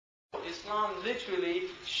Islam literally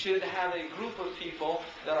should have a group of people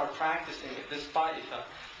that are practicing it, this ta'ifa.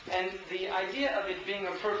 And the idea of it being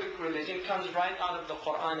a perfect religion comes right out of the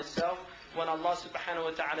Qur'an itself, when Allah subhanahu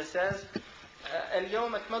wa ta'ala says,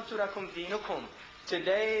 الْيَوْمَ أَكْمَلْتُ لَكُمْ دِينُكُمْ.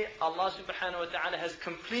 Today, Allah subhanahu wa ta'ala has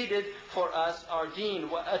completed for us our deen.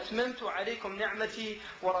 وَأَتْمَمْتُ عَلَيْكُمْ نِعْمَتِي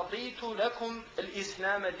وَرَضِيتُ لَكُمْ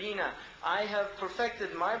الْإِسْلَامَ دِينًا. I have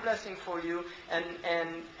perfected my blessing for you, and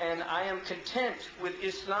I am content with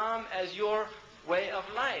Islam as your way of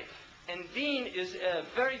life. And deen is a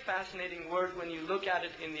very fascinating word when you look at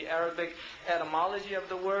it in the Arabic etymology of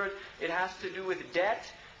the word. It has to do with debt.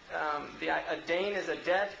 A dain is a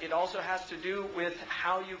debt. It also has to do with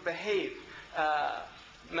how you behave.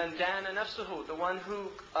 Man dana nafsuhu, the one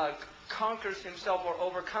who conquers himself or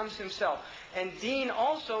overcomes himself. And deen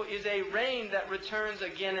also is a rain that returns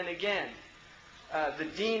again and again. The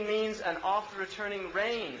deen means an oft-returning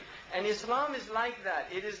rain. And Islam is like that.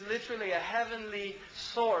 It is literally a heavenly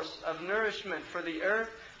source of nourishment for the earth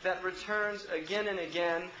that returns again and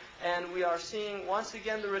again. And we are seeing once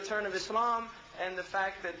again the return of Islam, and the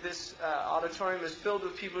fact that this auditorium is filled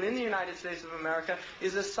with people in the United States of America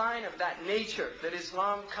is a sign of that nature, that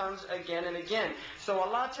Islam comes again and again. So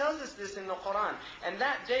Allah tells us this in the Quran. And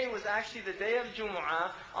that day was actually the day of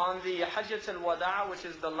Jumu'ah on the Hajjat al-Wada', which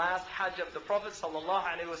is the last Hajj of the Prophet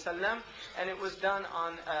ﷺ. And it was done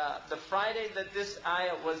on the Friday that this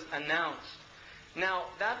ayah was announced. Now,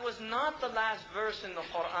 that was not the last verse in the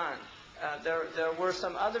Quran. There were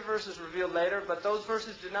some other verses revealed later, but those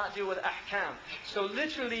verses did not deal with ahkam. So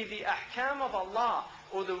literally the ahkam of Allah,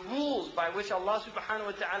 or the rules by which Allah subhanahu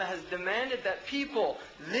wa ta'ala has demanded that people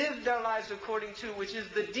live their lives according to, which is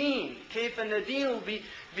the deen. كَيْفَ نَدِينُ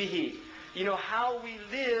بِهِ. You know, how we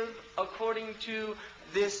live according to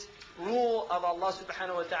this rule of Allah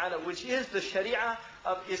subhanahu wa ta'ala, which is the sharia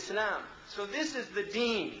of Islam. So this is the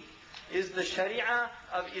deen, is the sharia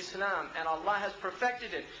of Islam, and Allah has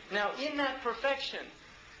perfected it. Now in that perfection,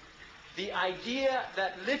 the idea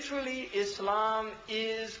that literally Islam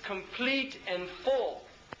is complete and full,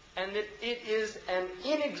 and that it is an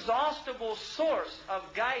inexhaustible source of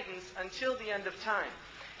guidance until the end of time.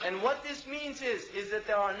 And what this means is that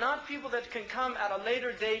there are not people that can come at a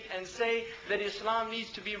later date and say that Islam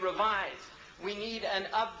needs to be revised. We need an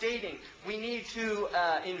updating. We need to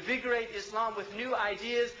invigorate Islam with new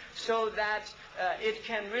ideas so that it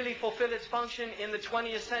can really fulfill its function in the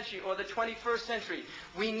 20th century or the 21st century.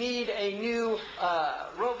 We need a new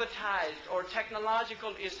robotized or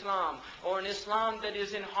technological Islam, or an Islam that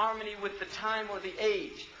is in harmony with the time or the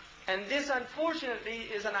age. And this, unfortunately,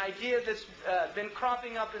 is an idea that's been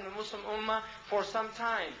cropping up in the Muslim Ummah for some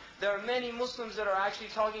time. There are many Muslims that are actually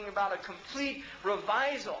talking about a complete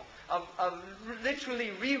revisal of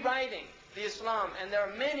literally rewriting the Islam. And there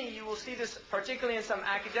are many, you will see this particularly in some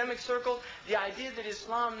academic circles, the idea that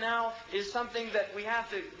Islam now is something that we have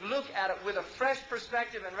to look at it with a fresh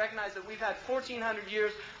perspective and recognize that we've had 1400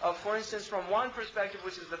 years of, for instance, from one perspective,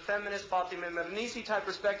 which is the feminist Fatima Mernisi type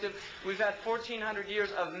perspective, we've had 1400 years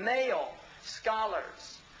of male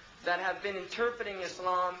scholars that have been interpreting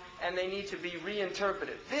Islam, and they need to be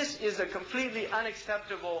reinterpreted. This is a completely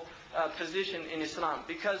unacceptable position in Islam,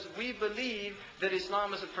 because we believe that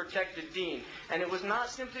Islam is a protected deen. And it was not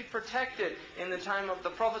simply protected in the time of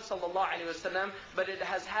the Prophet ﷺ, but it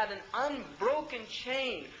has had an unbroken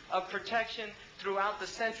chain of protection throughout the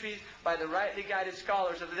centuries by the rightly guided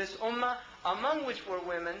scholars of this ummah, among which were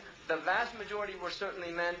women. The vast majority were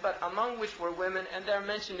certainly men, but among which were women, and they're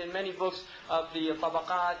mentioned in many books of the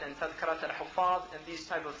Tabaqat and Tadhkarat al-Huffaz and these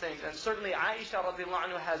type of things. And certainly Aisha radiallahu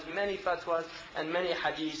anha has many fatwas and many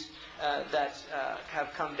hadiths that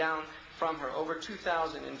have come down from her, over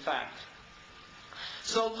 2,000 in fact.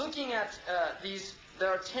 So looking at these, there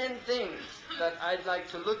are 10 things that I'd like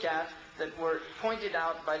to look at that were pointed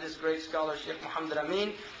out by this great scholar, Shaykh Muhammad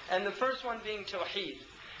Amin. And the first one being Tawheed.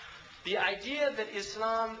 The idea that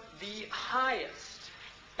Islam, the highest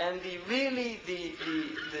and the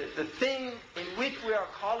thing in which we are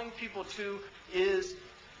calling people to, is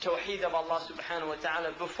Tawheed of Allah subhanahu wa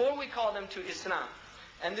ta'ala before we call them to Islam.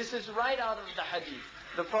 And this is right out of the hadith.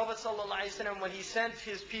 The Prophet ﷺ, when he sent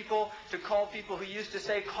his people to call people, who used to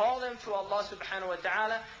say, call them to Allah subhanahu wa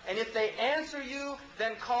ta'ala, and if they answer you,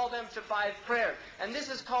 then call them to 5 prayers. And this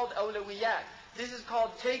is called awlawiyat. This is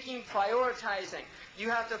called prioritizing. You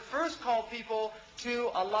have to first call people to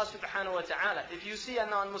Allah subhanahu wa ta'ala. If you see a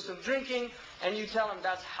non-Muslim drinking, and you tell him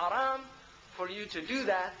that's haram for you to do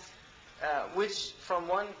that, which from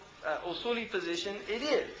one usuli position it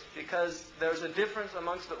is, because there's a difference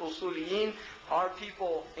amongst the usuliyin. Are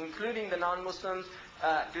people, including the non-Muslims,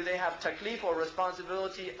 do they have taklif or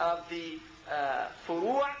responsibility of the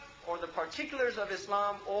furu', or the particulars of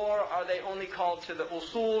Islam, or are they only called to the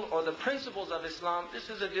usul or the principles of Islam? This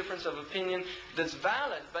is a difference of opinion that's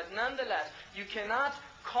valid, but nonetheless, you cannot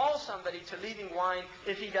call somebody to leaving wine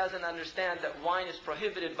if he doesn't understand that wine is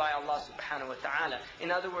prohibited by Allah subhanahu wa ta'ala.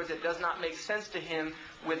 In other words, it does not make sense to him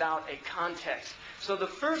without a context. So the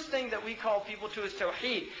first thing that we call people to is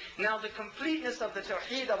tawheed. Now the completeness of the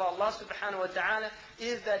tawheed of Allah subhanahu wa ta'ala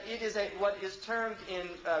is that it is what is termed in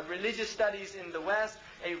religious studies in the West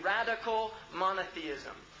a radical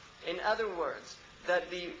monotheism. In other words,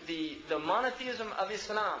 that the monotheism of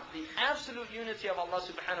Islam, the absolute unity of Allah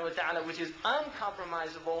subhanahu wa ta'ala, which is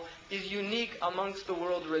uncompromisable, is unique amongst the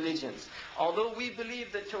world religions. Although we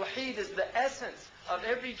believe that tawheed is the essence of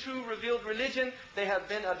every true revealed religion, they have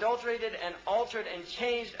been adulterated and altered and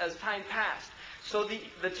changed as time passed. So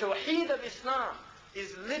the tawheed of Islam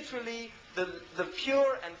is literally the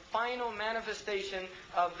pure and final manifestation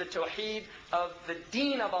of the tawheed of the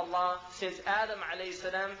deen of Allah since Adam alayhi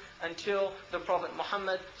salam until the Prophet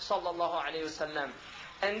Muhammad sallallahu alayhi wasallam.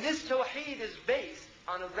 And this tawheed is based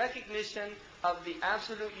on a recognition of the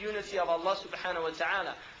absolute unity of Allah subhanahu wa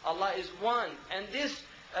ta'ala. Allah is one, and this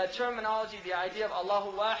terminology, the idea of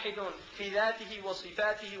Allahu wahidun fi dhatihi wa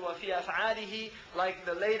sifatihi wa fi af'alihi, like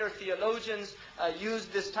the later theologians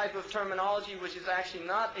used this type of terminology, which is actually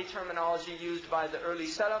not a terminology used by the early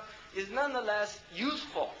Salaf, is nonetheless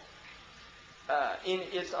useful in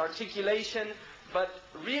its articulation. But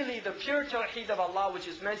really the pure tawheed of Allah, which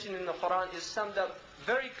is mentioned in the Quran, is summed up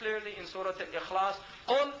very clearly in Surah Al-Ikhlas.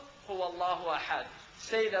 قُلْ هُوَ اللَّهُ أَحَدٌ.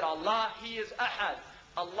 Say that Allah, He is ahad.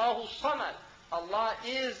 Allahu samad. Allah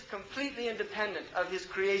is completely independent of His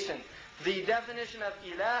creation. The definition of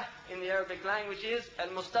ilah in the Arabic language is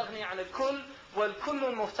al-mustaghni an al-kull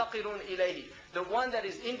wal-kullu muftaqirun ilayhi. The one that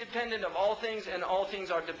is independent of all things, and all things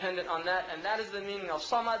are dependent on that. And that is the meaning of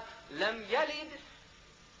samad. Lam yalid.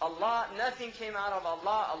 Allah, nothing came out of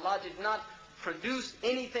Allah. Allah did not produce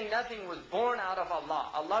anything. Nothing was born out of Allah.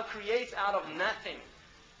 Allah creates out of nothing.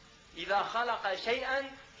 إِذَا خَلَقَ شَيْئًا,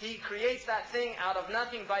 He creates that thing out of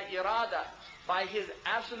nothing by irada, by His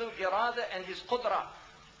absolute irada and His qudra.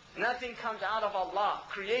 Nothing comes out of Allah.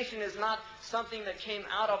 Creation is not something that came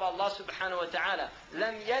out of Allah subhanahu wa ta'ala.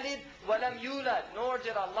 Lam yalid wa lam yulad. Nor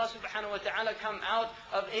did Allah subhanahu wa ta'ala come out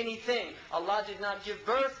of anything. Allah did not give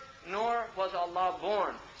birth, nor was Allah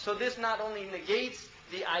born. So this not only negates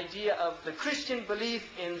the idea of the Christian belief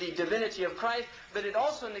in the divinity of Christ, but it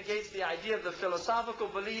also negates the idea of the philosophical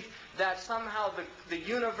belief that somehow the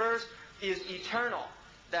universe is eternal.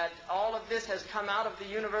 That all of this has come out of the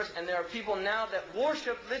universe, and there are people now that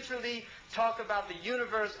worship, literally talk about the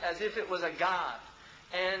universe as if it was a god.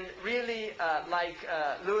 And really, like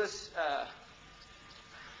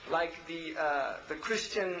the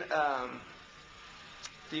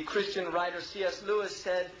Christian writer C.S. Lewis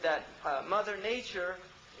said that Mother Nature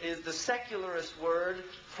is the secularist word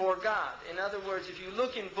for God. In other words, if you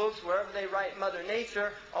look in books, wherever they write Mother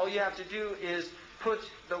Nature, all you have to do is put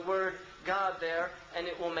the word God there, and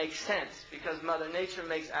it will make sense, because Mother Nature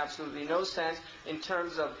makes absolutely no sense in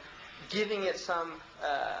terms of giving it some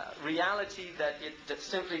reality that it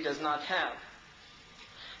simply does not have.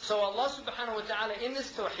 So Allah subhanahu wa ta'ala in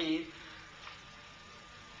this tawheed,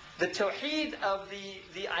 the tawheed of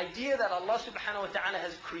the idea that Allah subhanahu wa ta'ala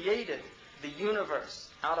has created the universe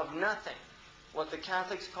out of nothing, what the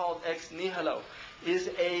Catholics call ex nihilo, is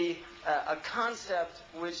a concept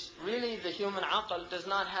which really the human aql does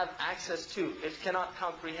not have access to. It cannot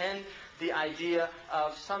comprehend the idea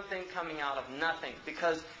of something coming out of nothing.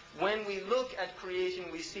 Because when we look at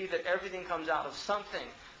creation, we see that everything comes out of something.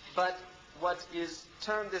 But what is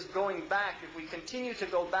termed as going back, if we continue to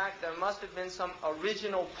go back, there must have been some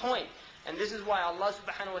original point. And this is why Allah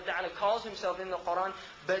subhanahu wa ta'ala calls Himself in the Quran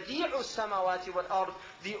Badi'u samawati wal ard,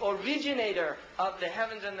 the originator of the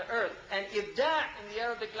heavens and the earth. And ibda' in the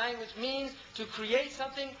Arabic language means to create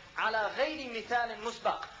something ala ghayri mithalin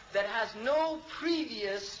musbaq, that has no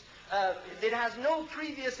previous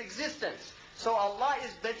existence. So Allah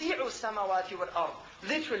is Badi'u samawati wal ard,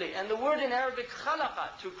 literally. And the word in Arabic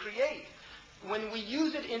khalaqa, to create, when we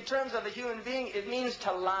use it in terms of a human being, it means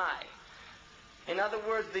to lie. In other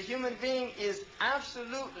words, the human being is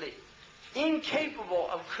absolutely incapable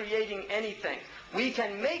of creating anything. We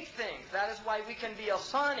can make things. That is why we can be a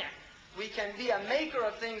sani'. We can be a maker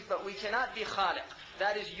of things, but we cannot be khaliq.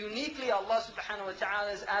 That is uniquely Allah subhanahu wa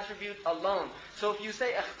ta'ala's attribute alone. So if you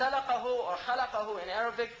say اختلقه or خلقه in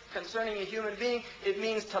Arabic concerning a human being, it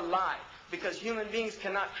means to lie. Because human beings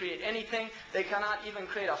cannot create anything. They cannot even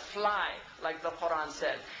create a fly, like the Quran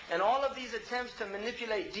said. And all of these attempts to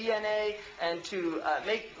manipulate DNA and to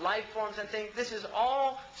make life forms and things, this is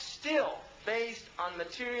all still based on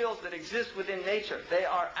materials that exist within nature. They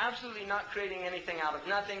are absolutely not creating anything out of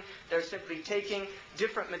nothing. They're simply taking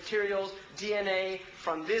different materials, DNA,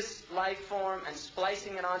 from this life form and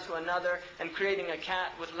splicing it onto another and creating a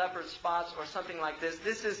cat with leopard spots or something like this.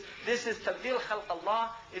 This is tabdil khalq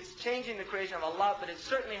Allah. It's changing the creation of Allah, but it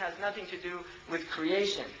certainly has nothing to do with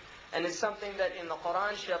creation. And it's something that in the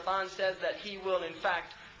Quran, Shaitan says that he will in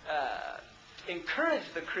fact encourage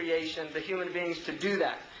the creation, the human beings, to do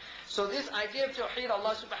that. So this idea of Tawheed,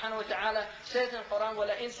 Allah subhanahu wa ta'ala says in the Quran,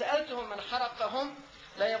 وَلَئِنْ سَأَلْتُهُمْ مَنْ خَلَقَهُمْ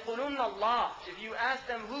لَيَقُولُنَّ اللَّهِ. If you ask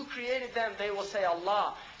them who created them, they will say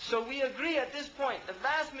Allah. So we agree at this point, the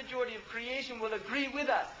vast majority of creation will agree with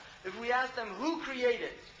us. If we ask them who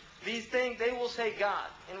created these things, they will say God,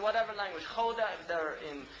 in whatever language. Khoda, if they're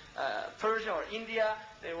in Persia or India,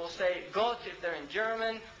 they will say Gott if they're in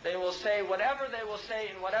German. They will say whatever they will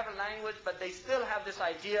say in whatever language, but they still have this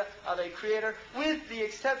idea of a creator, with the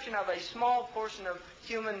exception of a small portion of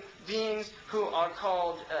human beings who are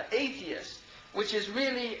called atheists, which is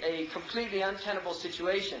really a completely untenable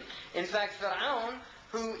situation. In fact, Fir'aun,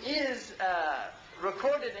 who is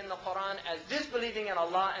recorded in the Quran as disbelieving in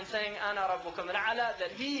Allah and saying, Ana Rabbukum al-A'la,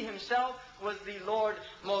 that he himself was the Lord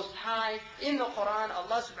Most High. In the Quran,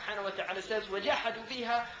 Allah subhanahu wa ta'ala says, وَجَحَدُوا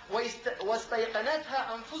بِهَا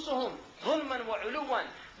وَاسْتَيْقَنَتْهَا أَنفُسُهُمْ ظُلْمًا وَعُلُوًّا,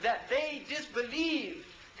 that they disbelieved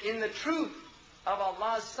in the truth of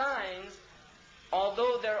Allah's signs,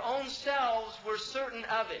 although their own selves were certain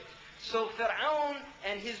of it. So Fir'aun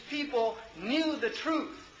and his people knew the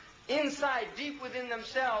truth inside, deep within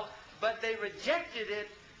themselves, but they rejected it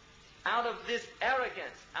out of this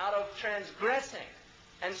arrogance, out of transgressing.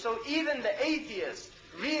 And so even the atheist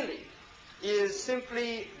really is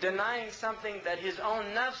simply denying something that his own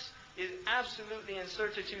nafs is absolutely in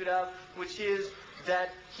certitude of, which is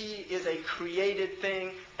that he is a created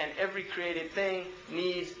thing, and every created thing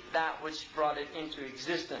needs that which brought it into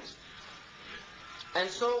existence. And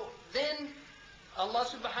so then Allah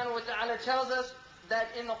subhanahu wa ta'ala tells us that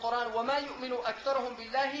in the Quran, وَمَا يُؤْمِنُ أَكْثَرُهُمْ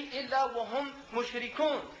بِاللَّهِ إِلَّا وَهُمْ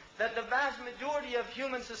مُشْرِكُونَ, that the vast majority of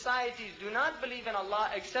human societies do not believe in Allah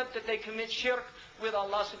except that they commit shirk with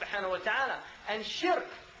Allah subhanahu wa ta'ala. And shirk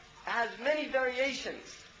has many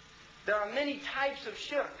variations. There are many types of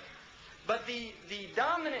shirk. But the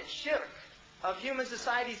dominant shirk of human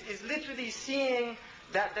societies is literally seeing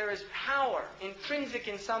that there is power intrinsic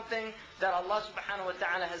in something that Allah subhanahu wa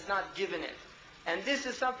ta'ala has not given it. And this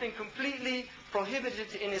is something completely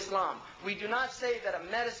prohibited in Islam. We do not say that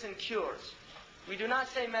a medicine cures. We do not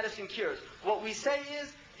say medicine cures. What we say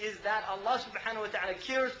is that Allah subhanahu wa ta'ala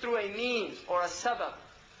cures through a means or a sabab.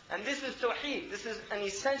 And this is Tawheed. This is an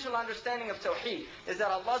essential understanding of Tawheed, is that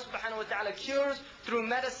Allah subhanahu wa ta'ala cures through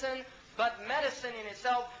medicine, but medicine in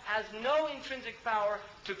itself has no intrinsic power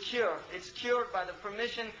to cure. It's cured by the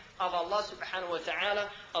permission of Allah subhanahu wa ta'ala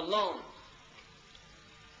alone.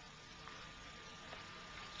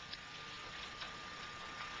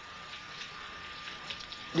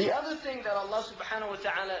 The other thing that Allah subhanahu wa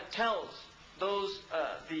ta'ala tells those,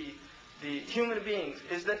 the human beings,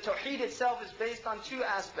 is that Tawheed itself is based on two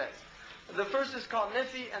aspects. The first is called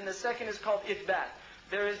Nafi, and the second is called Ithbat.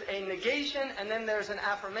 There is a negation and then there's an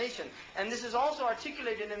affirmation. And this is also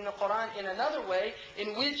articulated in the Quran in another way,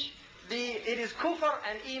 in which it is kufr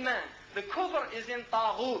and iman. The kufr is in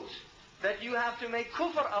taghut, that you have to make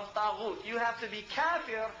kufr of taghut. You have to be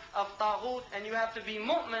kafir of taghut, and you have to be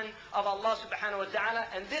mu'min of Allah subhanahu wa ta'ala.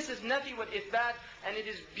 And this is nafi wa ithbat, and it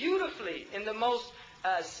is beautifully in the most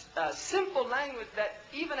simple language that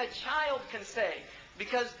even a child can say.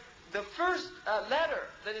 Because the first letter,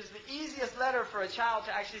 that is the easiest letter for a child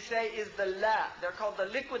to actually say, is the la. They're called the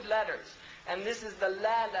liquid letters. And this is the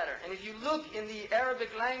la letter. And if you look in the Arabic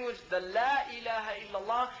language, the la ilaha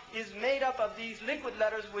illallah is made up of these liquid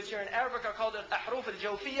letters, which are in Arabic are called al-ahruf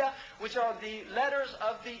al-jawfiyah, which are the letters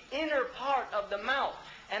of the inner part of the mouth.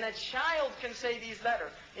 And a child can say these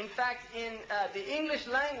letters. In fact, in the English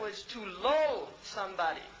language, to lull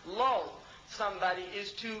somebody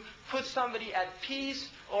is to put somebody at peace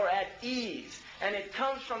or at ease. And it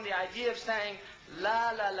comes from the idea of saying,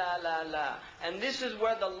 la la la la la. And this is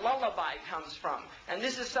where the lullaby comes from. And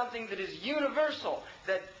this is something that is universal,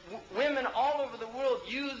 that women all over the world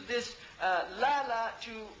use this la la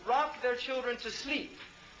to rock their children to sleep,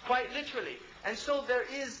 quite literally. And so there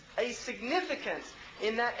is a significance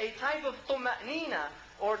in that a type of tuma'nina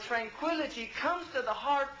or tranquility comes to the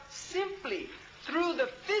heart simply through the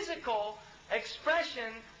physical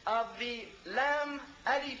expression of the lam,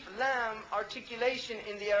 alif, lam articulation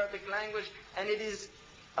in the Arabic language. And it is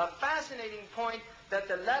a fascinating point that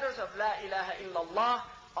the letters of la ilaha illallah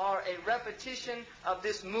are a repetition of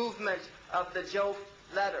this movement of the jawf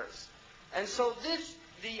letters. And so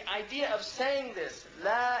the idea of saying this,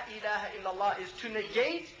 La ilaha illallah, is to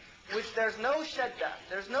negate, which there's no shadda,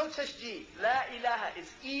 there's no tashjeed. La ilaha is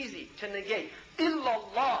easy to negate.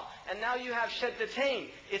 Illallah, and now you have shaddatain.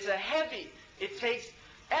 It's a heavy, it takes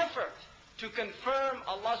effort to confirm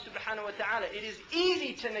Allah subhanahu wa ta'ala. It is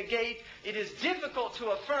easy to negate, it is difficult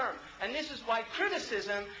to affirm. And this is why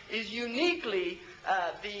criticism is uniquely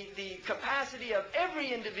the capacity of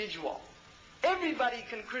every individual. Everybody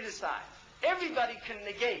can criticize, everybody can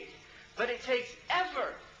negate, but it takes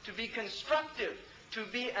effort to be constructive, to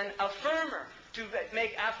be an affirmer, to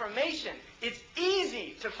make affirmation. It's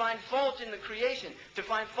easy to find fault in the creation, to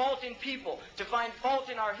find fault in people, to find fault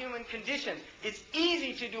in our human conditions. It's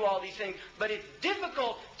easy to do all these things, but it's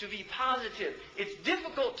difficult to be positive. It's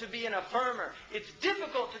difficult to be an affirmer. It's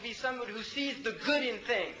difficult to be someone who sees the good in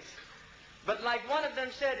things. But like one of them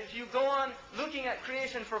said, if you go on looking at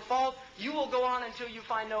creation for fault, you will go on until you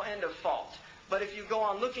find no end of fault. But if you go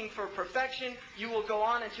on looking for perfection, you will go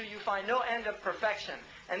on until you find no end of perfection.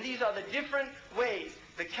 And these are the different ways.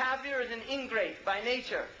 The kafir is an ingrate by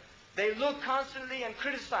nature. They look constantly and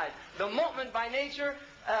criticize. The mu'min by nature,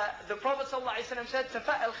 the Prophet ﷺ said,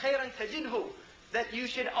 تَفَأَلْ خَيْرًا تَجِدْهُ, that you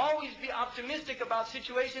should always be optimistic about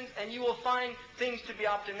situations and you will find things to be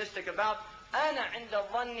optimistic about. أَنَا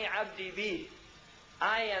عِنْدَ ظَنِّ عَبْدِي بِي,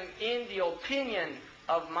 I am in the opinion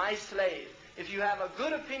of my slave. If you have a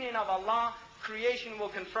good opinion of Allah, creation will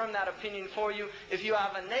confirm that opinion for you. If you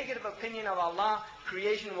have a negative opinion of Allah,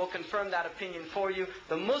 creation will confirm that opinion for you.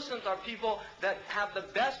 The Muslims are people that have the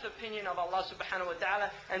best opinion of Allah subhanahu wa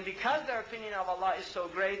ta'ala, and because their opinion of Allah is so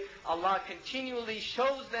great, Allah continually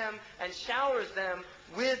shows them and showers them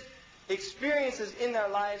with experiences in their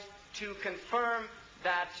lives to confirm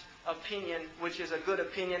that opinion, which is a good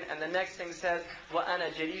opinion. And the next thing says,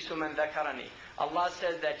 وَأَنَا جَلِيسُ مَنْ ذَكَرَنِي. Allah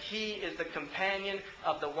says that He is the companion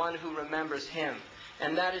of the one who remembers Him.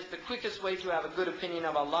 And that is the quickest way to have a good opinion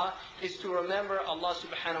of Allah, is to remember Allah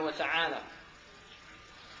subhanahu wa ta'ala.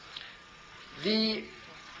 The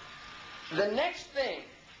next thing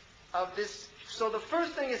of this, so the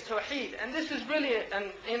first thing is Tawheed, and this is really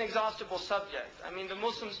an inexhaustible subject. I mean, the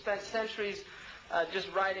Muslims spent centuries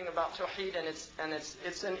just writing about Tawheed, and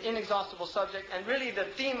it's an inexhaustible subject. And really the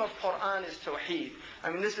theme of Qur'an is Tawheed. I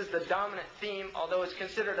mean, this is the dominant theme, although it's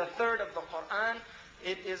considered a third of the Qur'an.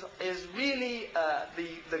 It is really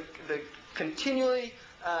the continually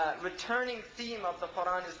returning theme of the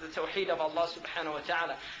Qur'an is the Tawheed of Allah subhanahu wa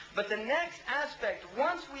ta'ala. But the next aspect,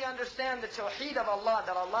 once we understand the Tawheed of Allah,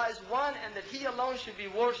 that Allah is one and that He alone should be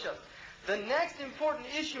worshipped, the next important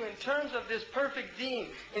issue in terms of this perfect deen,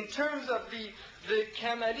 in terms of the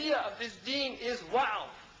kamaliyah of this deen, is wa'al.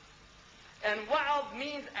 And wa'al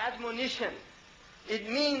means admonition. It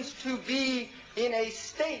means to be in a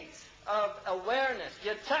state of awareness.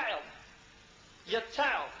 Yatta'al.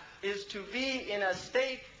 Yatta'al is to be in a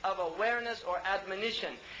state of awareness or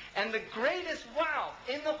admonition. And the greatest wa'al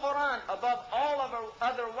in the Quran above all of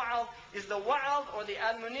other wa'al is the wa'al or the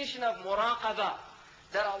admonition of muraqabah.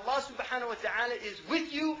 That Allah subhanahu wa ta'ala is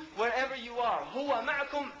with you wherever you are. هُوَ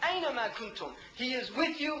مَعَكُمْ أَيْنَمَا كُنْتُمْ. He is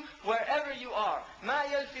with you wherever you are. مَا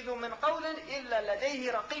يَلْفِظُ مِنْ قَوْلٍ إِلَّا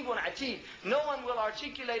لَدَيْهِ رَقِيبٌ عَتِيدٌ. No one will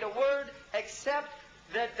articulate a word except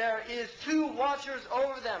that there is two watchers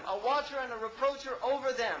over them, a watcher and a reproacher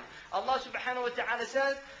over them. Allah subhanahu wa ta'ala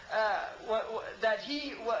says that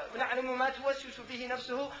He نَعْلَمُ مَا تُوَسْوِسُ بِهِ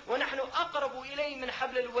نَفْسُهُ وَنَحْنُ أَقْرَبُ إِلَيْهِ مِنْ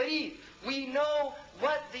حَبْلِ الْوَرِيدِ. We know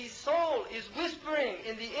what the soul is whispering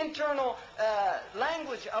in the internal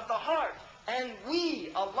language of the heart. And we,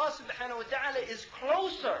 Allah subhanahu wa ta'ala, is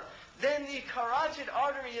closer than the carotid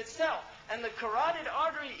artery itself. And the carotid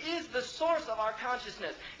artery is the source of our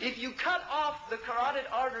consciousness. If you cut off the carotid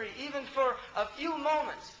artery even for a few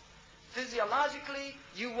moments, physiologically,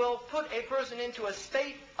 you will put a person into a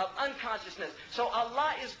state of unconsciousness. So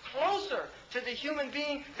Allah is closer to the human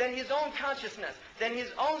being than his own consciousness, than his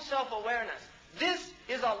own self-awareness. This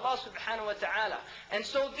is Allah subhanahu wa ta'ala. And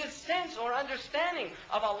so this sense or understanding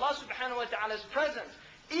of Allah subhanahu wa ta'ala's presence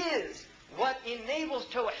is what enables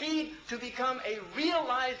Tawheed to become a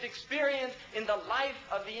realized experience in the life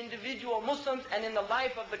of the individual Muslims and in the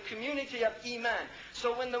life of the community of Iman.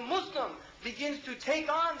 So when the Muslim begins to take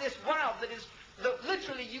on this wa'al, that is,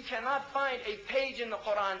 literally you cannot find a page in the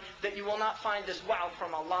Quran that you will not find this wa'al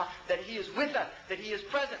from Allah, that He is with us, that He is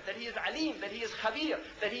present, that He is alim, that He is khabir,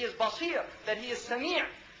 that He is basir, that He is sami'.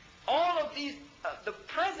 All of these, the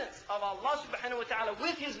presence of Allah subhanahu wa ta'ala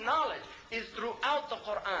with His knowledge is throughout the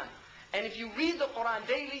Quran. And if you read the Quran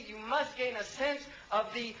daily, you must gain a sense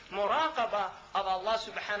of the muraqabah of Allah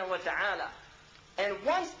subhanahu wa ta'ala. And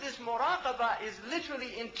once this muraqabah is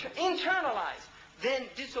literally internalized, then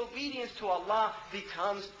disobedience to Allah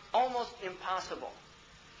becomes almost impossible.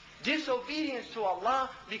 Disobedience to Allah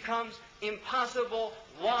becomes impossible.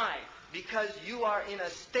 Why? Because you are in a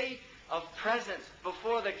state of presence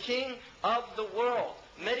before the King of the world,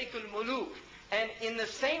 Malikul Muluk. And in the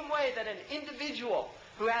same way that an individual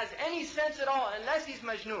who has any sense at all, unless he's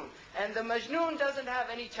Majnoon, and the Majnoon doesn't have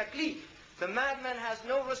any taklif, the madman has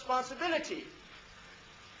no responsibility.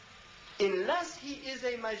 Unless he is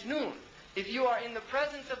a Majnoon, if you are in the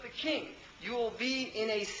presence of the King, you will be in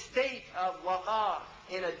a state of waqar,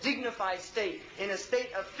 in a dignified state, in a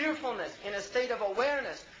state of fearfulness, in a state of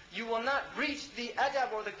awareness. You will not breach the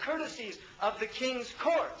adab or the courtesies of the King's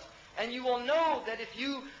court. And you will know that if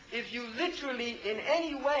you literally in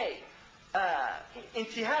any way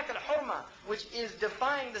intihak al-hurma, which is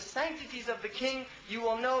defying the sanctities of the King, you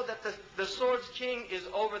will know that the sword's king is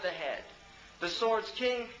over the head. The sword's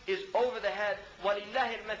king is over the head. وَلِلَّهِ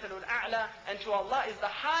الْمَثَلُ الْأَعْلَى. And to Allah is the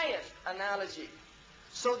highest analogy.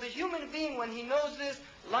 So the human being, when he knows this,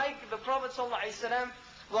 like the Prophet ﷺ,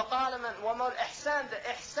 وَقَالَ مَنْ وَمَا الْإِحْسَانِ the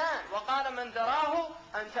ihsan, وَقَالَ مَنْ دَرَاهُ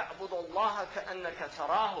أَنْ تَعْبُدُ اللَّهَ كَأَنَّكَ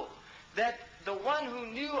تَرَاهُ. That the one who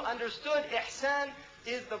knew, understood ihsan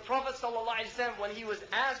is the Prophet ﷺ. When he was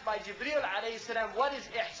asked by Jibreel alayhi, what is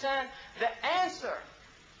ihsan? The answer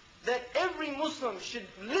that every Muslim should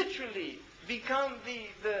literally become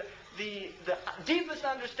the deepest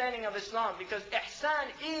understanding of Islam, because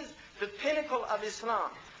ihsan is the pinnacle of Islam.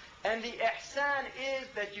 And the ihsan is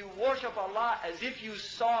that you worship Allah as if you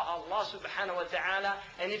saw Allah subhanahu wa ta'ala.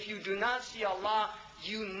 And if you do not see Allah,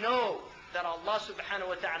 you know that Allah subhanahu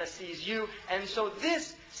wa ta'ala sees you. And so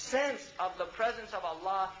this sense of the presence of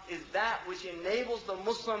Allah is that which enables the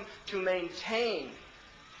Muslim to maintain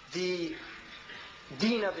the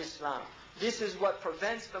deen of Islam. This is what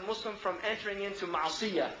prevents the Muslim from entering into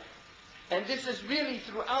ma'asiyah. And this is really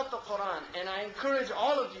throughout the Qur'an. And I encourage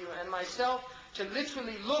all of you and myself to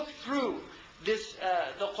literally look through this,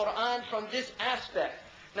 the Qur'an from this aspect.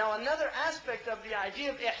 Now another aspect of the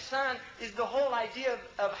idea of ihsan is the whole idea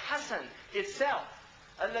of hasan itself.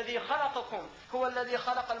 الذي خلقكم هو الذي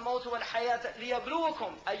خلق الموت والحياة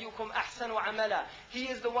ليبلوكم أيكم أحسن عملا. He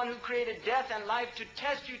is the one who created death and life to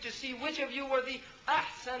test you, to see which of you were the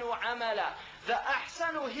أحسن عملا. The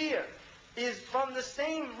أحسن here is from the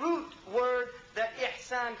same root word that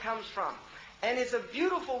ihsan comes from. And it's a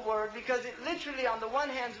beautiful word because it literally on the one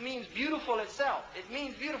hand means beautiful itself. It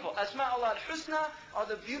means beautiful. Asma'ullah al-Husna are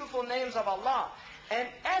the beautiful names of Allah. And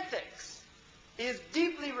ethics is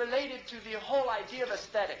deeply related to the whole idea of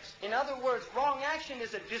aesthetics. In other words, wrong action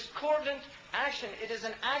is a discordant action. It is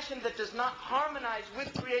an action that does not harmonize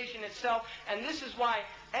with creation itself. And this is why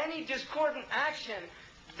any discordant action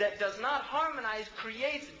that does not harmonize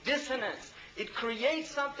creates dissonance. It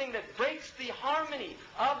creates something that breaks the harmony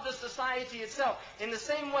of the society itself. In the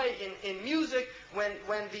same way, in music, when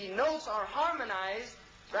the notes are harmonized,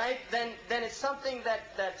 right, then it's something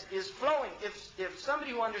that is flowing. If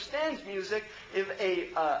somebody who understands music, if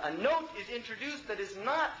a note is introduced that is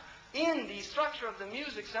not in the structure of the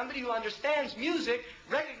music, somebody who understands music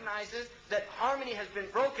recognizes that harmony has been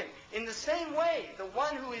broken. In the same way, the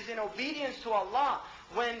one who is in obedience to Allah,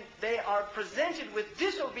 when they are presented with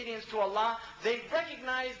disobedience to Allah, they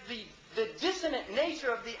recognize the dissonant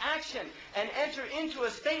nature of the action and enter into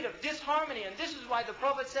a state of disharmony. And this is why the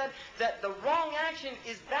Prophet said that the wrong action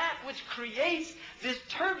is that which creates this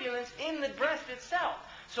turbulence in the breast itself.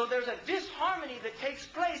 So there's a disharmony that takes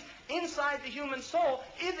place inside the human soul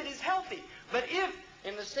if it is healthy. But if,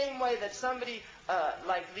 in the same way that somebody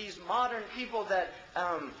like these modern people that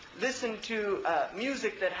listen to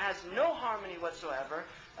music that has no harmony whatsoever,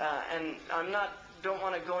 and don't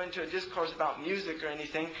want to go into a discourse about music or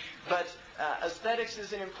anything, but aesthetics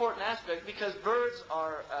is an important aspect because birds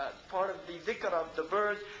are part of the dhikr of the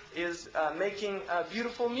birds is making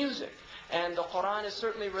beautiful music. And the Qur'an is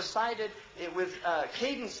certainly recited with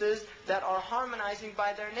cadences that are harmonizing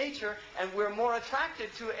by their nature, and we're more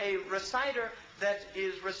attracted to a reciter that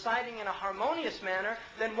is reciting in a harmonious manner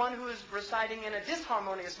than one who is reciting in a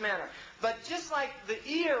disharmonious manner. But just like the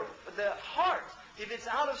ear, the heart, if it's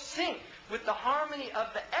out of sync with the harmony of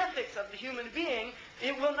the ethics of the human being,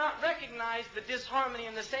 it will not recognize the disharmony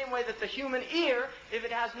in the same way that the human ear, if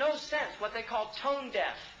it has no sense, what they call tone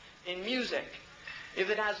deaf in music, if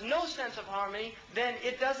it has no sense of harmony, then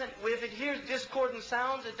it doesn't, if it hears discordant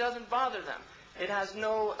sounds, it doesn't bother them. It has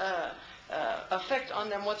no effect on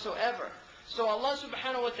them whatsoever. So Allah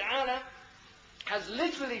subhanahu wa ta'ala has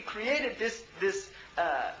literally created this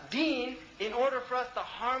deen in in order for us to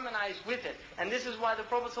harmonize with it. And this is why the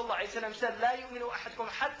Prophet ﷺ said, لا يؤمن أحدكم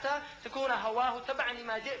حتى تكون هواه تبعا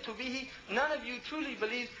لما جئت به. None of you truly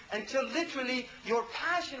believes until literally your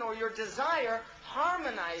passion or your desire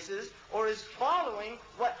harmonizes or is following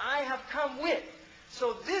what I have come with.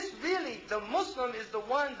 So this really, the Muslim is the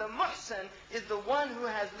one, the muhsin is the one who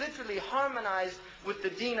has literally harmonized with the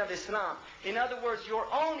deen of Islam. In other words, your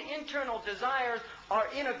own internal desires are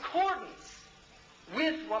in accordance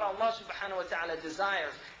with what Allah subhanahu wa ta'ala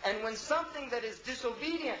desires. And when something that is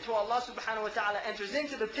disobedient to Allah subhanahu wa ta'ala enters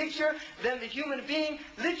into the picture, then the human being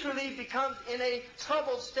literally becomes in a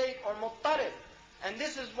troubled state or muttarib. And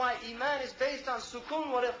this is why Iman is based on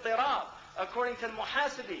sukun wa ittirab. According to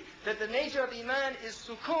al-Muhasibi, that the nature of Iman is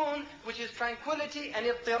sukun, which is tranquility, and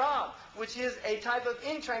ittirab, which is a type of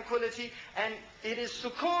intranquility, and it is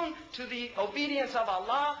sukun to the obedience of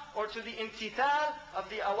Allah, or to the imtithal of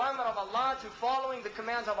the awamir of Allah, to following the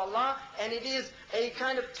commands of Allah, and it is a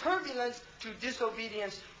kind of turbulence to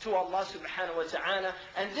disobedience to Allah subhanahu wa ta'ala.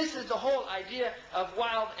 And this is the whole idea of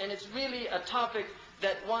wild, and it's really a topic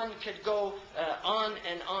that one could go on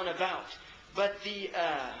and on about. But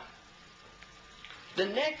the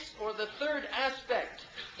next or the third aspect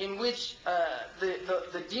in which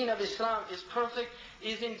the deen of Islam is perfect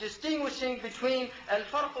is in distinguishing between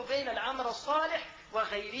al-farq bayn al-amal al-salih wa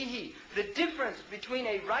ghayrihi, the difference between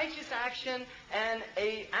a righteous action and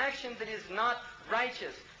an action that is not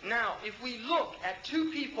righteous. Now, if we look at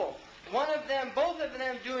two people, both of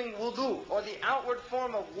them doing wudu, or the outward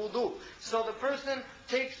form of wudu. So the person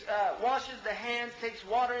washes the hands, takes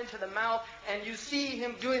water into the mouth, and you see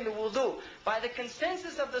him doing the wudu. By the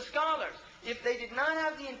consensus of the scholars, if they did not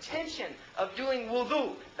have the intention of doing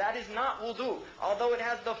wudu, that is not wudu. Although it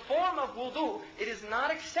has the form of wudu, it is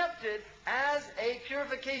not accepted as a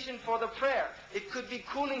purification for the prayer. It could be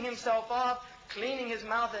cooling himself off, cleaning his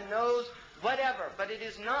mouth and nose, whatever, but it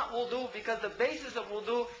is not wudu, because the basis of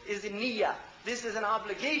wudu is niyyah. This is an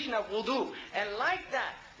obligation of wudu. And like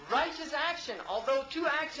that, righteous action, although two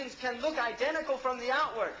actions can look identical from the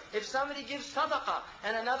outward, if somebody gives sadaqah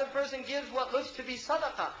and another person gives what looks to be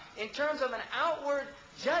sadaqah, in terms of an outward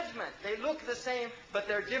judgment, they look the same, but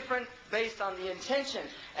they're different based on the intention.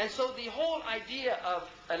 And so the whole idea of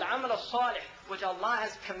al-amal al-salih, which Allah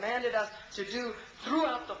has commanded us to do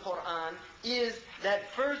throughout the Qur'an, is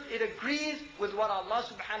that first it agrees with what Allah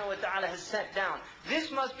subhanahu wa ta'ala has set down.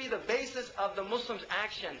 This must be the basis of the Muslim's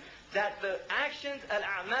action, that the actions,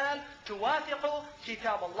 al-a'mal, tuwafiqu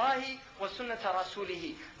kitab Allahi wa sunnata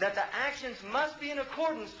rasulihi, that the actions must be in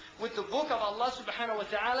accordance with the book of Allah subhanahu wa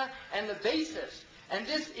ta'ala and the basis. And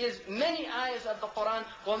this is many ayahs of the Quran.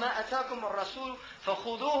 وَمَا أَتَاكُمُ الرَّسُولُ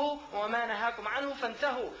فَخُذُوهُ وَمَا نَهَاكُمْ عَنْهُ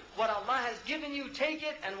فَانْتَهُوا. What Allah has given you, take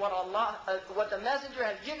it, and what the Messenger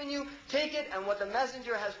has given you, take it, and what the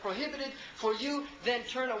Messenger has prohibited for you, then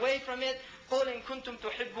turn away from it. قُلْ إِن كُنْتُمْ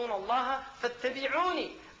تُحِبُّونَ اللَّهَ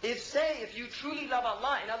فَاتَّبِعُونِي. If you truly love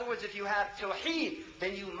Allah, in other words, if you have tawheed,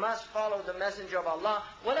 then you must follow the Messenger of Allah.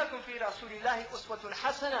 وَلَكُمْ فِي رَسُولِ اللَّهِ أُسْوَةٌ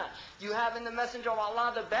حَسَنَةٌ. You have in the Messenger of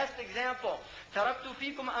Allah the best example. تَرَكْتُ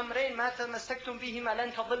فِيكُمْ أَمْرَيْنِ مَا تَمَسَّكْتُمْ بِهِمَا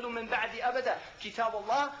لَن تَضِلُّوا مِنْ بَعْدِ أَبَدًا كِتَابُ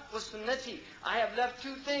اللَّهِ وَسُنَّتِي. I have left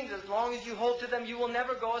two things. As long as you hold to them, you will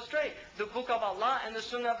never go astray. The book of Allah and the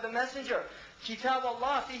sunnah of the Messenger. Kitab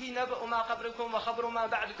Allah fihi naba'u ma qabrikum wa khabru ma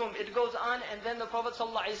ba'dukum. It goes on, and then the Prophet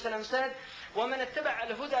ﷺ said, وَمَنَ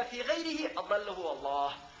اتَّبَعَ الْهُدَى فِي غَيْرِهِ أَضَلَّهُ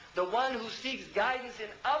اللَّهُ. The one who seeks guidance in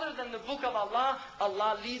other than the book of Allah,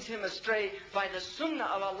 Allah leads him astray by the sunnah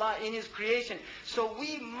of Allah in His creation. So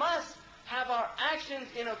we must have our actions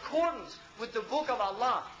in accordance with the book of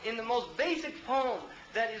Allah. In the most basic poem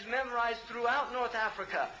that is memorized throughout North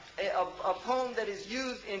Africa, a poem that is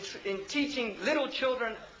used in teaching little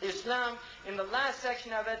children Islam, in the last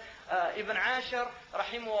section of it, Ibn Ashar,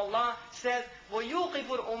 rahimahullah, says, وَيُوقِفُ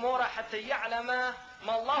الْأُمُورَ حَتَّى يَعْلَمَا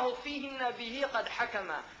مَا اللَّهُ فِيهِنَّ بِهِ قَدْ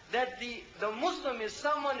حَكَمَا. That the Muslim is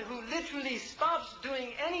someone who literally stops doing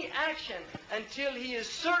any action until he is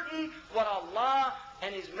certain what Allah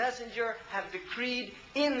and His Messenger have decreed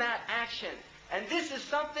in that action. And this is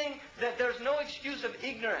something that there's no excuse of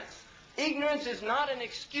ignorance. Ignorance is not an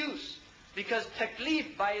excuse, because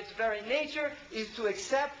taklif by its very nature is to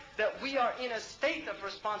accept that we are in a state of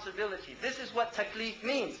responsibility. This is what taklif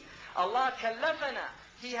means. Allah kallafana.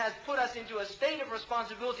 He has put us into a state of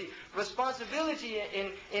responsibility. Responsibility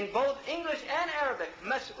in both English and Arabic.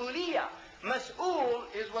 Mas'uliyah. Mas'ul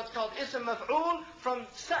is what's called ism maf'ul from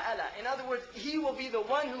sa'ala. In other words, he will be the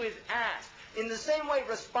one who is asked. In the same way,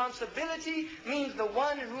 responsibility means the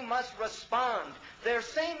one who must respond. Their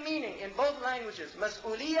same meaning in both languages.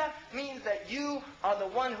 Mas'uliyah means that you are the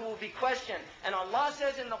one who will be questioned. And Allah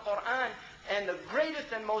says in the Quran, And the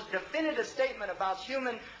greatest and most definitive statement about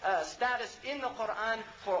human status in the Quran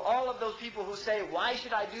for all of those people who say, why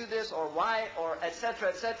should I do this, or why, or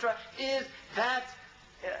etc., is that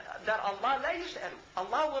Allah la yus'al.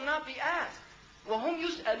 Allah will not be asked. وَهُمْ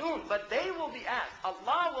يُسْأَلُونَ. But they will be asked.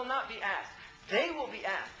 Allah will not be asked. They will be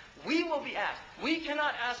asked. We will be asked. We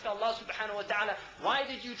cannot ask Allah subhanahu wa ta'ala, why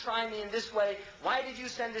did you try me in this way? Why did you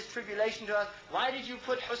send this tribulation to us? Why did you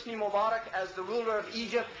put Husni Mubarak as the ruler of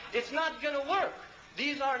Egypt? It's not going to work.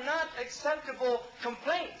 These are not acceptable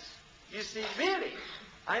complaints. You see, really.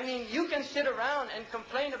 I mean, you can sit around and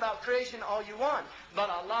complain about creation all you want,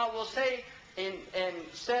 but Allah will say, and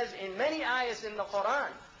says in many ayahs in the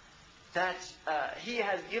Quran, that He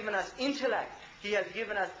has given us intellect. He has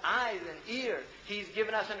given us eyes and ears. He's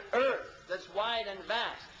given us an earth that's wide and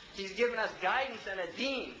vast. He's given us guidance and a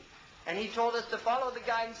deen. And He told us to follow the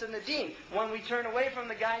guidance and the deen. When we turn away from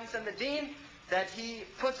the guidance and the deen, that He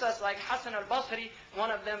puts us like Hassan al-Basri. One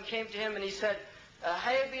of them came to him and he said,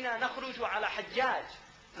 هَيَا بِنَا نَخْرُجُ عَلَى حَجَّاج.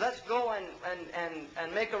 Let's go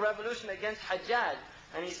and make a revolution against Hajjaj.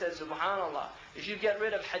 And he said, Subhanallah, if you get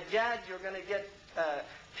rid of Hajjaj, you're going to get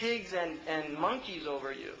pigs and monkeys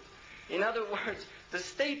over you. In other words, the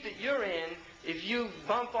state that you're in, if you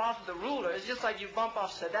bump off the ruler, it's just like you bump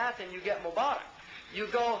off Sadat and you get Mubarak. You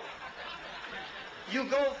go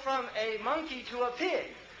from a monkey to a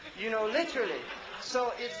pig, literally.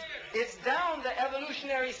 So it's down the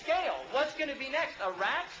evolutionary scale. What's going to be next? A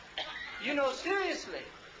rat? Seriously.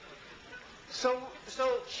 So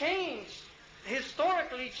change,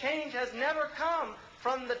 historically, change has never come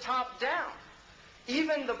from the top down.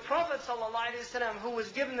 Even the Prophet ﷺ, who was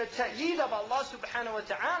given the ta'yeed of Allah subhanahu wa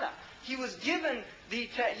ta'ala, he was given the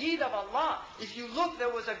ta'yeed of Allah. If you look,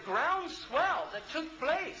 there was a groundswell that took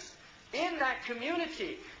place in that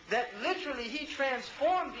community, that literally He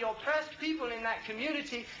transformed the oppressed people in that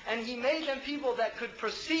community, and He made them people that could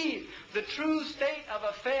perceive the true state of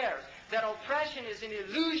affairs, that oppression is an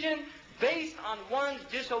illusion based on one's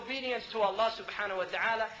disobedience to Allah subhanahu wa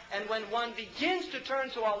ta'ala. And when one begins to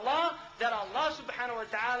turn to Allah, that Allah subhanahu wa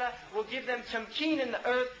ta'ala will give them tamkeen in the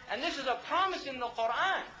earth. And this is a promise in the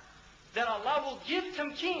Qur'an, that Allah will give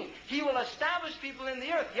tamkeen. He will establish people in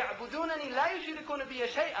the earth. يَعْبُدُونَنِي لَا يُشْرِكُونَ بِي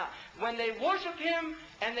شَيْئًا. When they worship Him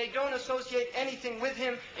and they don't associate anything with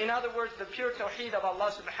Him. In other words, the pure tawheed of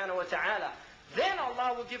Allah subhanahu wa ta'ala. Then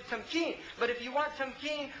Allah will give tamkeen. But if you want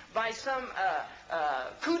tamkeen by some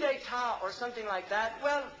coup d'etat or something like that,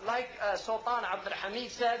 well, like Sultan Abdul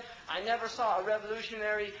Hamid said, I never saw a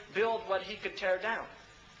revolutionary build what he could tear down.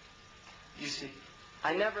 You see,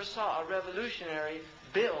 I never saw a revolutionary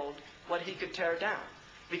build what he could tear down.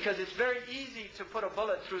 Because it's very easy to put a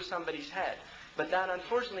bullet through somebody's head. But that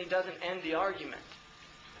unfortunately doesn't end the argument.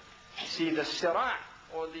 You see, the sira'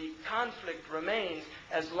 or the conflict remains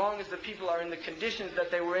as long as the people are in the conditions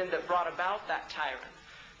that they were in that brought about that tyrant.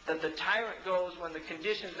 That the tyrant goes when the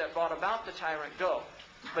conditions that brought about the tyrant go.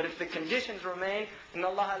 But if the conditions remain, إِنَّ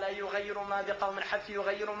اللَّهَ لَا يُغَيِّرُ مَا بِقَوْمٍ حَتَّى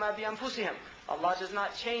يُغَيِّرُ مَا بِأَنفُسِهِمْ. Allah does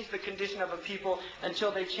not change the condition of a people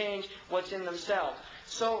until they change what's in themselves.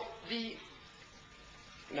 So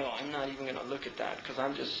no, I'm not even going to look at that because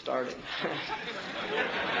I'm just starting.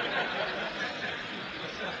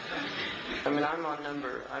 I mean, I'm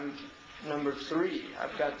number 3.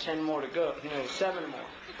 I've got 10 more to go. No, 7 more.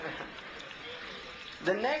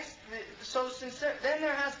 The next, then it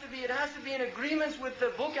has to be in agreement with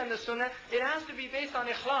the book and the sunnah. It has to be based on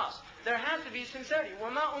ikhlas. There has to be sincerity.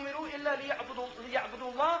 وَمَا أُمِرُوا إِلَّا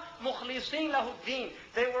لِيَعْبُدُوا اللَّهَ مُخْلِصِينَ لَهُ الدِّينَ.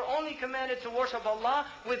 They were only commanded to worship Allah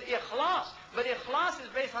with ikhlas. But ikhlas is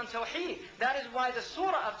based on tawheed. That is why the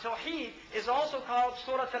surah of tawheed is also called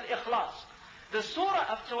surah al-ikhlas. The surah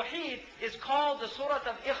of tawheed is called the surah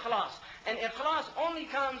of ikhlas. And ikhlas only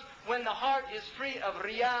comes when the heart is free of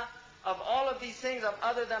riyah, of all of these things of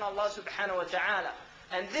other than Allah subhanahu wa ta'ala.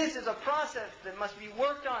 And this is a process that must be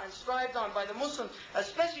worked on and strived on by the Muslims,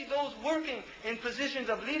 especially those working in positions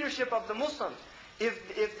of leadership of the Muslims.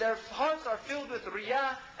 If their hearts are filled with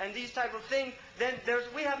riyah and these type of things, then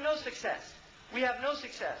we have no success. We have no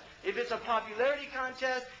success. If it's a popularity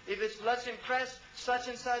contest, if it's let's impress such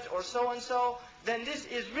and such or so and so, then this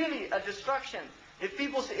is really a destruction. If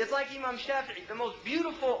people say, it's like Imam Shafi'i, the most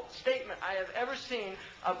beautiful statement I have ever seen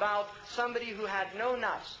about somebody who had no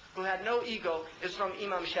nafs, who had no ego, is from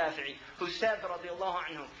Imam Shafi'i, who said, radiallahu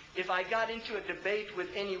anhu, if I got into a debate with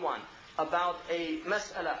anyone about a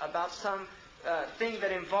mas'ala, about some thing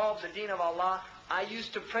that involved the deen of Allah, I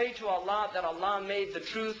used to pray to Allah that Allah made the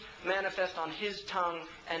truth manifest on His tongue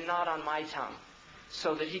and not on my tongue,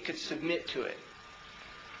 so that He could submit to it.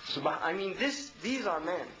 I mean, these are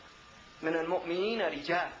men. مِنَ الْمُؤْمِنِينَ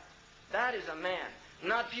رِجَالٍ. That is a man.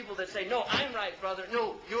 Not people that say, no, I'm right, brother.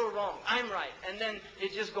 No, you're wrong. I'm right. And then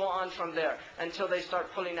it just go on from there until they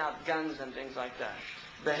start pulling out guns and things like that.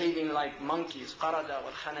 Behaving like monkeys, qarada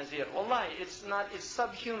wal khanazir. Wallahi, it's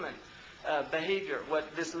subhuman behavior,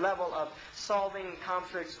 this level of solving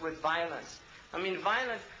conflicts with violence. I mean,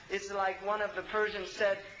 violence is like one of the Persians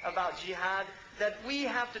said about jihad, that we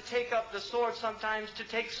have to take up the sword sometimes to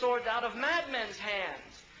take swords out of madmen's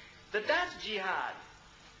hands. That's jihad.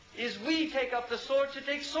 Is we take up the sword to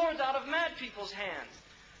take swords out of mad people's hands.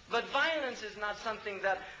 But violence is not something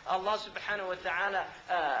that Allah subhanahu wa ta'ala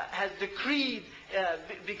has decreed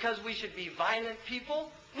because we should be violent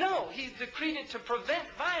people. No, He's decreed it to prevent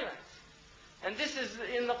violence. And this is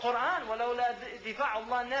in the Qur'an. وَلَوْلَا دِفَعُ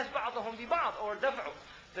اللَّهِ النَّاسِ بَعْضَهُم بِبَعْضٍ or دَفْعُ.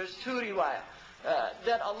 There's two riwayah.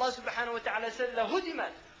 That Allah subhanahu wa ta'ala said,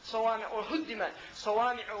 لَهُدِمَتْ صوامع or هدمت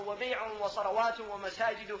صوامع وبيع وصلوات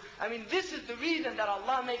ومساجد. I mean, this is the reason that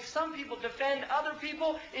Allah makes some people defend other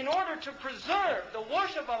people in order to preserve the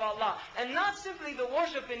worship of Allah, and not simply the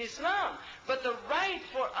worship in Islam, but the right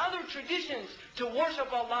for other traditions to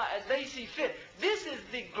worship Allah as they see fit. This is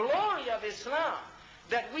the glory of Islam,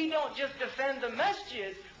 that we don't just defend the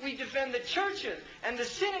masjids, we defend the churches and the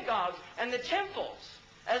synagogues and the temples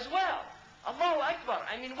as well. Allahu Akbar.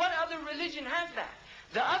 I mean, what other religion has that?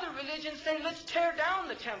 The other religions say, let's tear down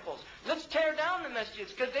the temples. Let's tear down the masjids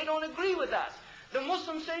because they don't agree with us. The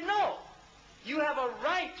Muslims say, no. You have a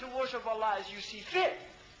right to worship Allah as you see fit.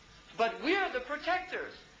 But we're the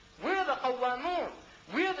protectors. We're the qawwamun.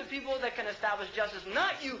 We're the people that can establish justice,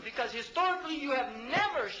 not you, because historically you have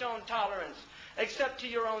never shown tolerance except to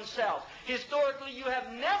your own self. Historically you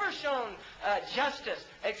have never shown justice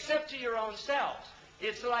except to your own selves.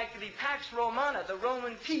 It's like the Pax Romana, the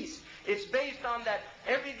Roman peace. It's based on that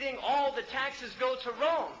everything, all the taxes go to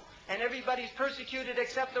Rome, and everybody's persecuted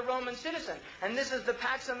except the Roman citizen. And this is the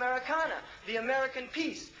Pax Americana, the American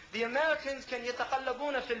peace. The Americans can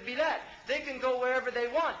يتقلبون في البلاد. They can go wherever they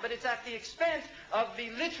want, but it's at the expense of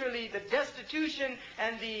literally the destitution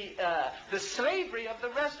and the slavery of the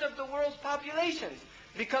rest of the world's populations.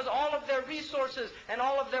 Because all of their resources and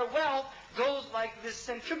all of their wealth goes like this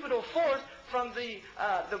centripetal force from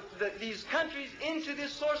these countries into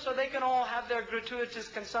this source, so they can all have their gratuitous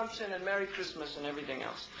consumption and Merry Christmas and everything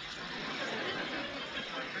else.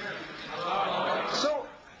 So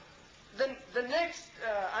the next,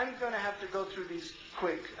 I'm going to have to go through these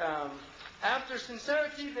quick. After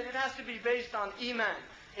sincerity, that it has to be based on iman.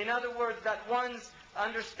 In other words, that one's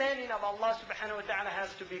understanding of Allah subhanahu wa ta'ala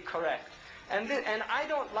has to be correct. And I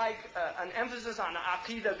don't like an emphasis on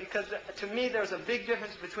aqidah, because to me there's a big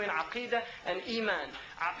difference between aqidah and iman.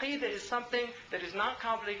 Aqidah is something that is not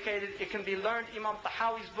complicated. It can be learned. Imam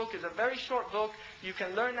Tahawi's book is a very short book. You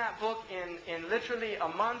can learn that book in literally a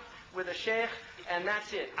month with a sheikh, and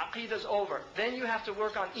that's it. Aqidah's over. Then you have to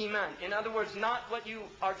work on iman. In other words, not what you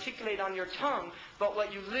articulate on your tongue, but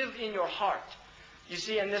what you live in your heart. You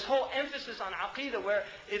see, and this whole emphasis on aqidah, where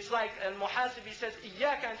it's like Al-Muhasibi says,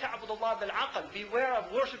 إِيَّاكَ أَن تَعْبُدَ اللَّهَ بِالْعَقْلِ. Beware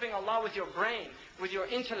of worshipping Allah with your brain, with your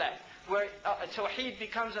intellect, where tawheed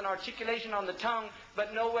becomes an articulation on the tongue,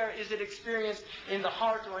 but nowhere is it experienced in the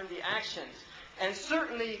heart or in the actions. And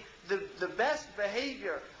certainly, the best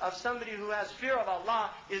behavior of somebody who has fear of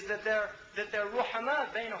Allah is that they're ruhama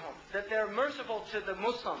bainahum, that they're merciful to the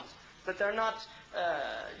Muslims, but they're not,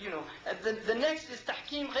 The next is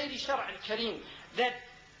tahkim ghayri shar' al-kareem, that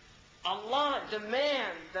Allah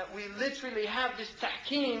demands that we literally have this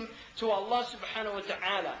tahkim to Allah subhanahu wa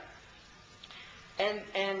ta'ala.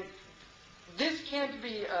 And this can't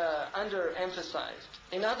be underemphasized.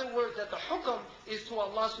 In other words, that the hukum is to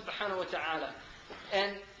Allah subhanahu wa ta'ala.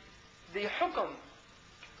 And the hukum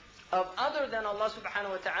of other than Allah subhanahu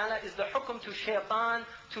wa ta'ala is the hukum to shaitan,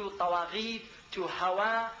 to tawaghit, to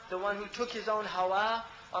hawa, the one who took his own hawa.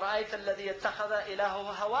 أَرَأَيْتَ الَّذِي اتَّخَذَ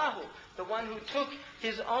إِلَهُ هَوَاهُ. The one who took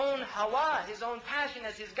his own hawa, his own passion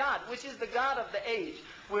as his God, which is the God of the age.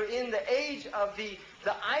 We're in the age of the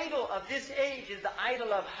idol of this age is the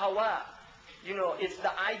idol of hawa. It's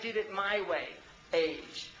the I did it my way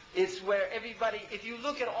age. It's where everybody, if you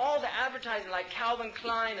look at all the advertising like Calvin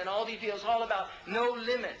Klein and all these people, it's all about no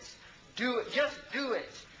limits. Do it, just do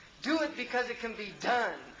it. Do it because it can be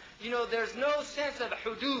done. There's no sense of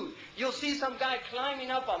hudud. You'll see some guy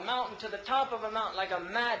climbing up a mountain to the top of a mountain like a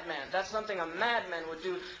madman. That's something a madman would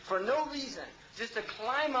do for no reason. Just to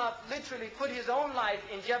climb up, literally put his own life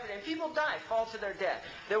in jeopardy. And people die, fall to their death.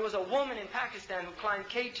 There was a woman in Pakistan who climbed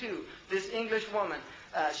K2, this English woman.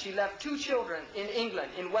 She left 2 children in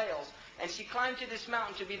England, in Wales. And she climbed to this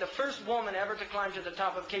mountain to be the first woman ever to climb to the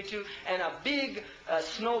top of K2. And a big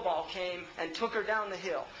snowball came and took her down the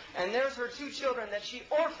hill. And there's her 2 children that she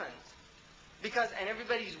orphaned. and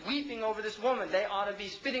everybody's weeping over this woman. They ought to be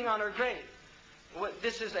spitting on her grave.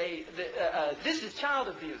 This is child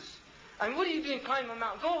abuse. I mean, what are you doing climbing a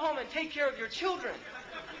mountain? Go home and take care of your children.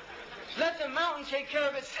 Let the mountain take care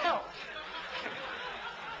of itself.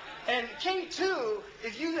 And King 2,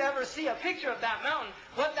 if you ever see a picture of that mountain,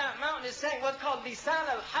 what that mountain is saying, what's called lisan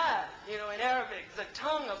al-hal, in Arabic, the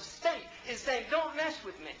tongue of state, is saying, don't mess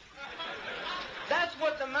with me. That's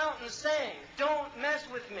what the mountain's saying. Don't mess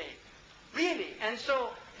with me. Really. And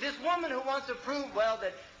so this woman who wants to prove, well,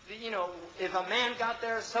 that, if a man got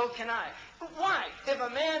there, so can I. Why? If a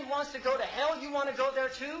man wants to go to hell, you want to go there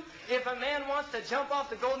too? If a man wants to jump off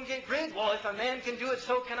the Golden Gate Bridge, well, if a man can do it,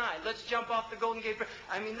 so can I. Let's jump off the Golden Gate Bridge.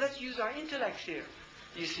 I mean, let's use our intellect here,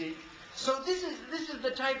 you see. So this is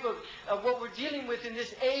the type of what we're dealing with in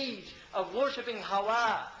this age of worshiping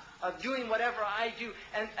Hawa, of doing whatever I do.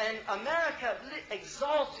 And America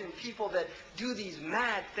exalts in people that do these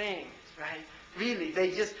mad things, right? Really,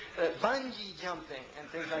 they just bungee jumping and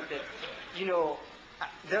things like that.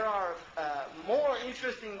 There are more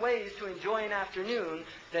interesting ways to enjoy an afternoon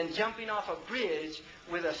than jumping off a bridge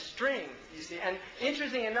with a string, you see. And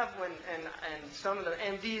interesting enough, and some of the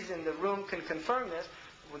MDs in the room can confirm this,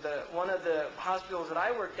 with one of the hospitals that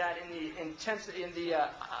I worked at in the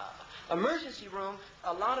emergency room,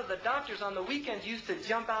 a lot of the doctors on the weekends used to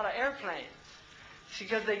jump out of airplanes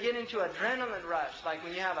because they get into adrenaline rush, like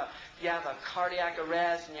when you have a cardiac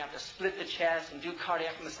arrest and you have to split the chest and do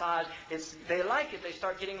cardiac massage. They like it. They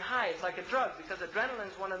start getting high. It's like a drug, because adrenaline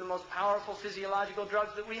is one of the most powerful physiological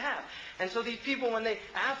drugs that we have. And so these people, when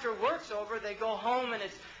after work's over, they go home and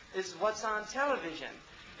it's what's on television.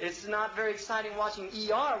 It's not very exciting watching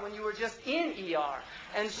ER when you were just in ER.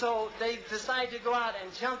 And so they decide to go out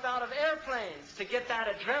and jump out of airplanes to get that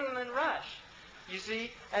adrenaline rush. You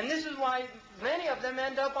see? And this is why many of them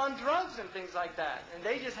end up on drugs and things like that. And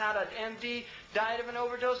they just had an MD died of an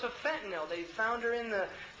overdose of fentanyl. They found her in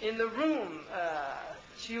the room.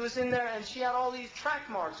 She was in there and she had all these track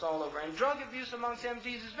marks all over. And drug abuse amongst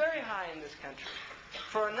MDs is very high in this country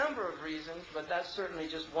for a number of reasons, but that's certainly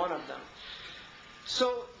just one of them.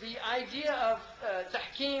 So the idea of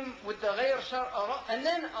tahkim with the ghayr shar', and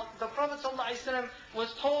then the Prophet ﷺ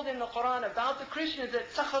was told in the Quran about the Christians that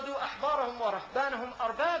اتخذوا أحبارهم ورهبانهم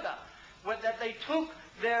أربابا, that they took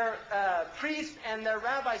their priests and their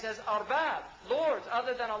rabbis as arbab, lords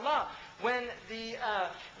other than Allah. When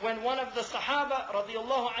one of the Sahaba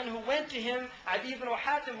radiallahu anhu went to him, Adi ibn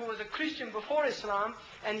Hatim, who was a Christian before Islam,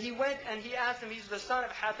 and he went and he asked him, he's the son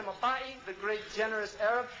of Hatim al-Ta'i, the great generous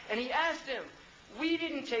Arab, and he asked him, we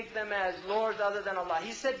didn't take them as lords other than Allah.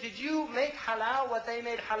 He said, did you make halal what they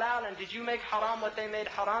made halal, and did you make haram what they made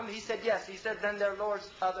haram? He said, yes. He said, then they're lords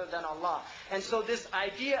other than Allah. And so this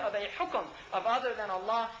idea of a hukum of other than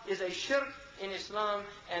Allah is a shirk in Islam,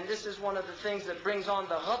 and this is one of the things that brings on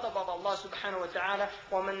the ghadab of Allah subhanahu wa ta'ala.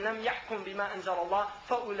 وَمَنْ لَمْ يَحْكُمْ بِمَا أَنزَلَ اللَّهُ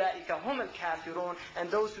فَأُولَٰئِكَ هُمُ الْكَافِرُونَ.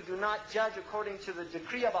 And those who do not judge according to the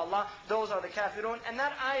decree of Allah, those are the kafirun. And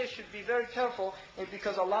that ayah should be very careful,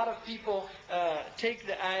 because a lot of people take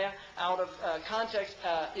the ayah out of context.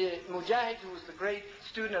 Mujahid, who was the great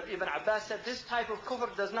student of Ibn Abbas, said this type of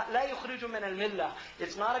kufr does not, لا يخرج من الملة.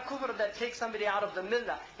 It's not a kufr that takes somebody out of the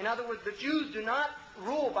millah. In other words, the Jews do not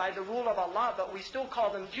rule by the rule of Allah, but we still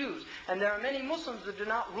call them Jews. And there are many Muslims that do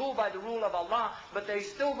not rule by the rule of Allah, but they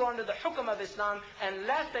still go under the hukum of Islam,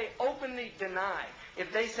 unless they openly deny.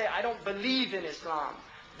 If they say, I don't believe in Islam,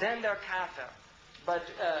 then they're kafir. But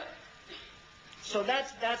so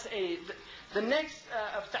that's the next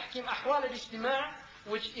of tahkim ahwal al-ijtima',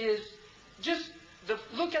 which is just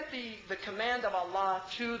look at the command of Allah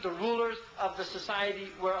to the rulers of the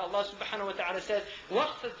society, where Allah subhanahu wa ta'ala says,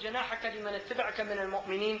 وَخْفِضْ جَنَاحَكَ لِمَنِ اتَّبَعَكَ مِنَ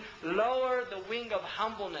الْمُؤْمِنِينَ. Lower the wing of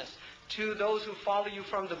humbleness to those who follow you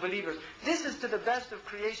from the believers. This is to the best of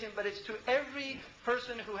creation, but it's to every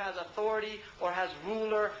person who has authority or has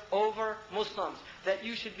ruler over Muslims, that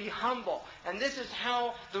you should be humble. And this is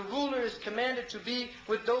how the ruler is commanded to be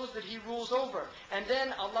with those that he rules over. And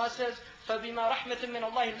then Allah says, فَبِمَا رَحْمَةٍ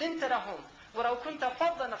مِّنَ اللَّهِ لِنْتَ لَهُمْ وَلَوْ كُنْتَ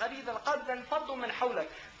فَضًّا غَلِيظَ الْقَلْبِ انفَضُّوا مِنْ حَوْلِكَ.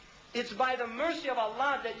 It's by the mercy of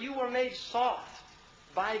Allah that you were made soft.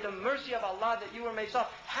 By the mercy of Allah that you were made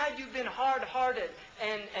soft. Had you been hard-hearted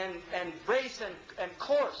and braced and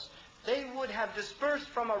coarse, they would have dispersed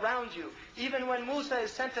from around you. Even when Musa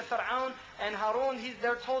is sent to Fir'aun and Harun,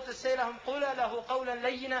 they're told to say لَهُمْ قُولَ لَهُ قَوْلًا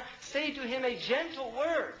لَيِّنًا. Say to him a gentle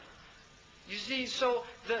word. You see, so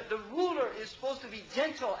the ruler is supposed to be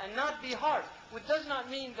gentle and not be harsh. which does not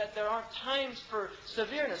mean that there aren't times for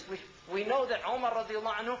severeness. We know that Umar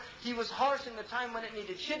radiallahu anhu, he was harsh in the time when it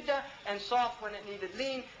needed shiddah and soft when it needed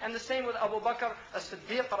lean. And the same with Abu Bakr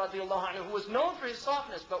as-Siddiq radiallahu anhu, who was known for his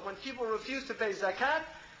softness. But when people refused to pay zakat,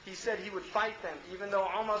 he said he would fight them, even though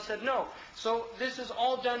Umar said no. So this is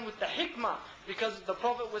all done with the hikmah, because the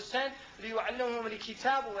Prophet was sent لِيُعَلِّمُهُمُ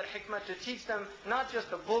الْكِتَابُ وَالْحِكْمَةِ, to teach them not just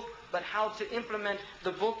the book, but how to implement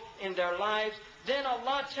the book in their lives. Then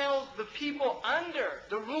Allah tells the people under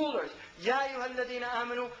the rulers, يَا أَيُّهَا الَّذِينَ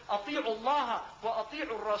آمَنُوا أَطِيعُوا اللَّهَ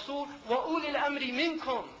وَأَطِيعُوا الرَّسُولَ وَأُولِي الْأَمْرِ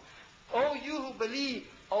مِنْكُمْ. O you who believe,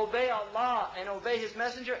 obey Allah and obey His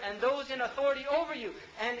Messenger and those in authority over you.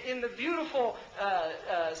 And in the beautiful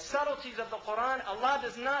subtleties of the Quran, Allah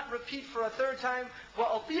does not repeat for a third time,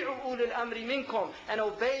 وَأَطِيعُوا أُولِي الْأَمْرِ مِنْكُمْ, and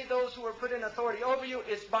obey those who are put in authority over you.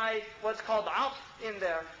 It's by what's called atf in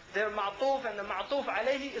there. They're ma'tuf, and the ma'tuf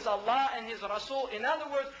alayhi is Allah and His Rasul. In other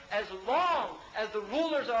words, as long as the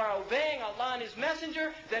rulers are obeying Allah and His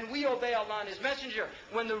Messenger, then we obey Allah and His Messenger.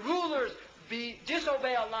 When the rulers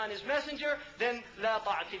disobey Allah and His Messenger, then لا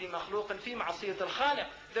طاعة لمخلوق في معصية الخالق.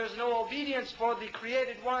 There's no obedience for the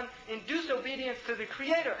created one in disobedience to the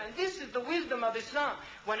Creator. And this is the wisdom of Islam.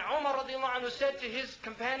 When Umar radiallahu anhu said to his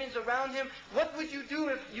companions around him, what would you do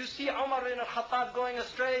if you see Umar ibn al-Khattab going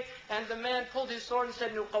astray? And the man pulled his sword and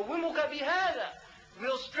said, نُقَوِّمُكَ بِهَذَا,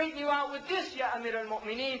 we'll straighten you out with this, Ya Amir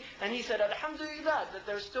al-Mu'mineen. And he said, Alhamdulillah, that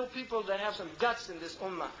there's still people that have some guts in this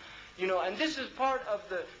ummah. And this is part of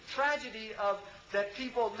the tragedy of that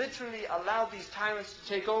people literally allow these tyrants to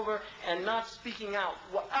take over and not speaking out.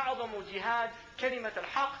 وَأَعْظَمُ جِهَادٍ كَلِمَةَ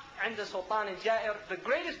الْحَقِّ عِنْدَ سُلْطَانٍ جَائِرٍ. The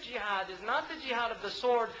greatest jihad is not the jihad of the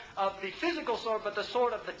sword, of the physical sword, but the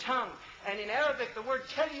sword of the tongue. And in Arabic, the word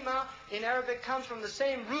kalima in Arabic comes from the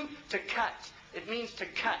same root, to cut. It means to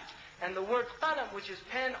cut. And the word qalam, which is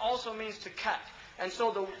pen, also means to cut. And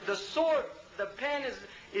so the sword, the pen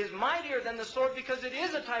is mightier than the sword because it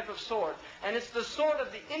is a type of sword. And it's the sword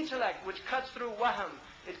of the intellect which cuts through waham.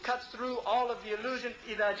 It cuts through all of the illusion.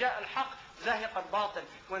 إِذَا جَاءَ الْحَقِّ زَهِقَ الْبَاطِلِ.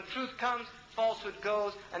 When truth comes, falsehood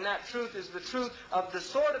goes. And that truth is the truth of the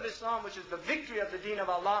sword of Islam, which is the victory of the deen of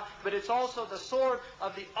Allah. But it's also the sword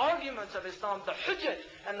of the arguments of Islam, the hujjat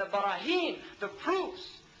and the barahin, the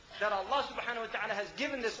proofs that Allah subhanahu wa ta'ala has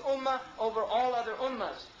given this ummah over all other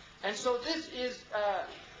ummahs. And so this is...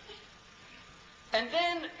 And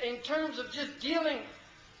then, in terms of just dealing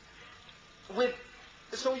with...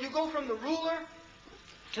 So you go from the ruler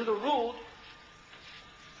to the ruled.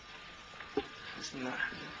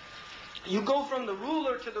 You go from the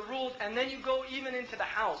ruler to the ruled, and then you go even into the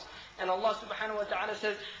house. And Allah subhanahu wa ta'ala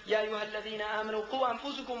says, يَا أَيُّهَا الَّذِينَ آمَنُوا قُوا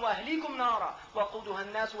أَنفُسُكُمْ وَأَهْلِيكُمْ نَارًا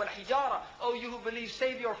وَقُودُهَا النَّاسُ وَالْحِجَارَةُ. Oh, you who believe,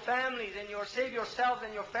 save your families and save yourselves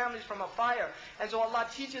and your families from a fire. And so Allah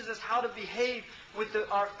teaches us how to behave with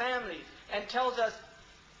our families, and tells us,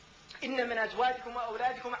 إِنَّ مِنْ أَزْوَاجِكُمْ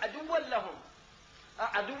وَأَوْلَادِكُمْ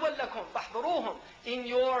عَدُوًّا لَكُمْ فَاحْذَرُوهُمْ. In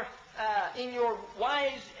your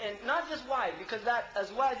wives, and not just wives, because that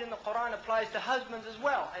azwaj in the Quran applies to husbands as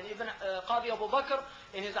well. And even Qadi Abu Bakr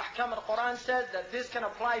in his Ahkam al-Quran said that this can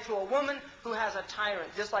apply to a woman who has a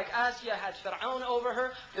tyrant. Just like Asiya had Fir'aun over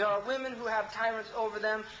her, there are women who have tyrants over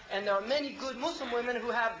them, and there are many good Muslim women who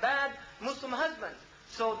have bad Muslim husbands.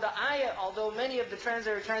 So the ayah, although many of the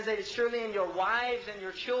translators translated, surely in your wives and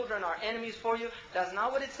your children are enemies for you, that's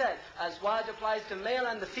not what it said. Azwaj applies to male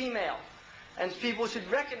and the female. And people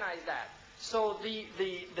should recognize that. So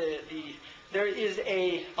there is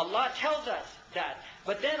Allah tells us that.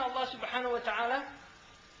 But then Allah subhanahu wa ta'ala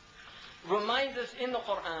reminds us in the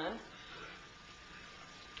Quran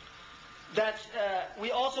that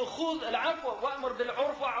we also خُذْ الْعَفْوَ وَأْمُرْ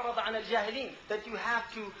بِالْعُرْفِ وَأَعْرَضْ عَنَ الْجَاهِلِينَ. That you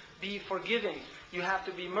have to be forgiving. You have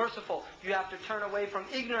to be merciful. You have to turn away from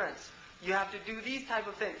ignorance. You have to do these type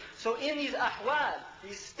of things. So in these ahwal,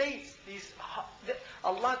 these states,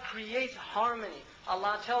 Allah creates harmony.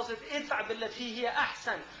 Allah tells us, إِدْفَعْ بِالَّتِي هِيَ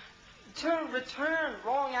أَحْسَنُ. Return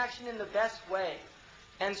wrong action in the best way.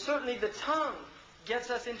 And certainly the tongue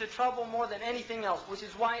gets us into trouble more than anything else, which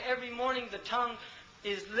is why every morning the tongue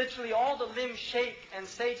is literally all the limbs shake and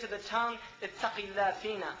say to the tongue, اتَّقِ اللَّهِ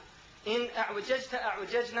فِينَا. إِنْ أَعْوَجَجْتَ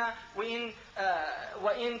أَعْوَجَجْنَا وَإِنْ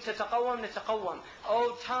تَتَقَوَّمْ نَتَقَوَّمْ.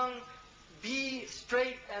 O tongue, be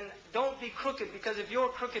straight and don't be crooked, because if you're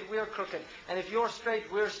crooked, we're crooked. And if you're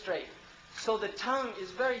straight, we're straight. So the tongue is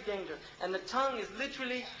very dangerous. And the tongue is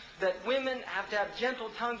literally that women have to have gentle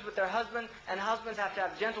tongues with their husbands, and husbands have to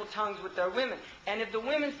have gentle tongues with their women. And if the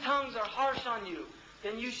women's tongues are harsh on you,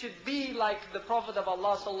 then you should be like the Prophet of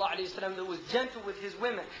Allah sallallahu alaihi wasallam, that was gentle with his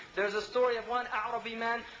women. There's a story of one Arabi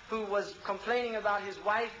man who was complaining about his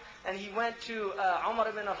wife and he went to Umar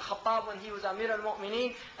ibn al-Khattab when he was Amir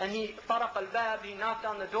al-Mu'mineen, and he طرق الباب, he knocked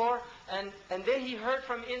on the door, and then he heard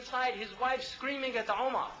from inside his wife screaming at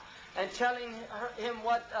Umar and telling him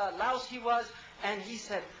what louse he was, and he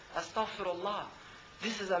said, Astaghfirullah,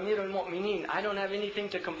 this is Amir al-Mu'mineen, I don't have anything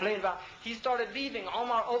to complain about. He started leaving.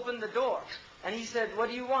 Umar opened the door. And he said, what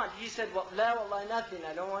do you want? He said, well, la wallahi, nothing.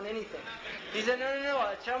 I don't want anything. He said,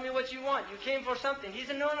 no, tell me what you want. You came for something. He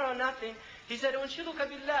said, no, nothing. He said, unshiduka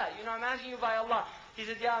billah. I'm asking you by Allah. He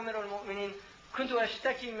said, Ya Amir al-Mu'mineen, kuntu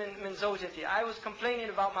ashtaki min zawjati. I was complaining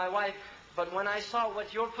about my wife, but when I saw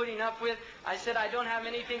what you're putting up with, I said, I don't have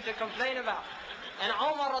anything to complain about. And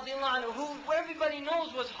Umar radiallahu anhu, who everybody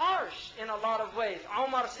knows was harsh in a lot of ways,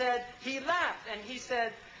 Umar said, he laughed and he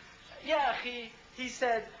said, Ya akhi, he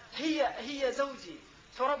said, هي زوجي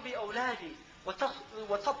تربي أولادي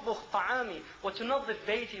وتطبخ طعامي وتنظف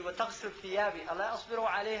بيتي وتغسل ثيابي ألا أصبر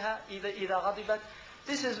عليها إذا غضبت.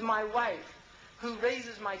 This is my wife who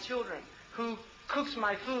raises my children, who cooks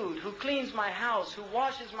my food, who cleans my house, who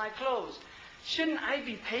washes my clothes. Shouldn't I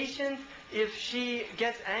be patient if she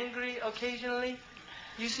gets angry occasionally?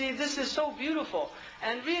 You see, this is so beautiful.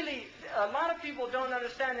 And really, a lot of people don't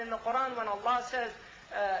understand in the Quran when Allah says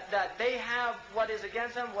that they have what is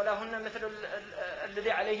against them, وَلَهُنَّ مِثْلُ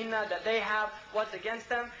الَّذِي عَلَيْهِنَّ, that they have what's against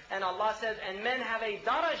them. And Allah says, and men have a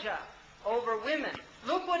daraja over women.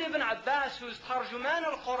 Look what Ibn Abbas, who's Tarjuman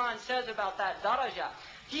al-Quran, says about that daraja.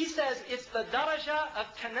 He says it's the daraja of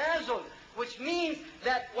tanazul, which means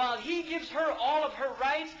that while he gives her all of her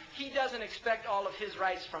rights, he doesn't expect all of his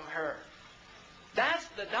rights from her. That's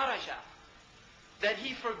the daraja. That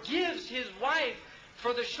he forgives his wife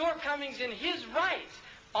for the shortcomings in his rights,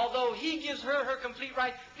 although he gives her her complete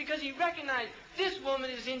right, because he recognized this woman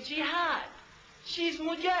is in jihad. She's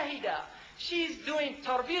mujahida. She's doing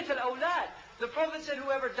tarbiyat al-awlad. The Prophet said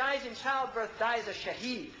whoever dies in childbirth dies a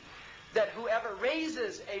shaheed. That whoever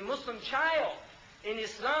raises a Muslim child in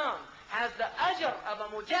Islam has the ajr of a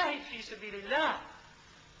mujahid fi sabilillah.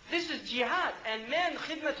 This is jihad. And men,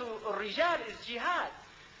 khidmatu al-rijal is jihad.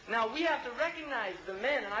 Now we have to recognize the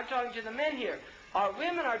men, and I'm talking to the men here. Our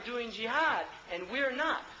women are doing jihad, and we're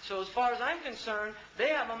not. So as far as I'm concerned, they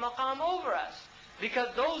have a maqam over us.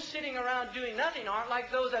 Because those sitting around doing nothing aren't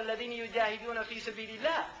like those الَّذِينَ يُجَاهِدُونَ فِي سَبِيلِ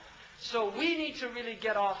اللَّهِ. So we need to really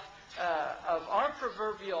get off of our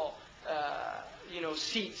proverbial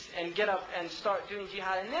seats and get up and start doing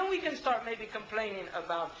jihad. And then we can start maybe complaining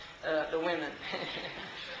about the women.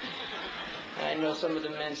 I know some of the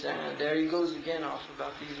men saying, there he goes again off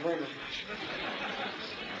about these women.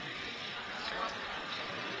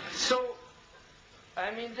 So,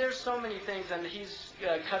 I mean, there's so many things, and he's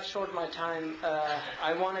cut short my time.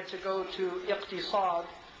 I wanted to go to iqtisad,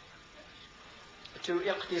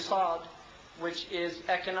 which is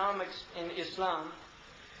economics in Islam.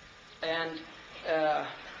 And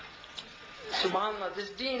subhanAllah, this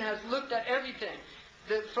deen has looked at everything.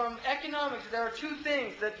 From economics, there are two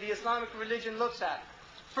things that the Islamic religion looks at.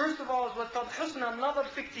 First of all is what's called husn al-nadar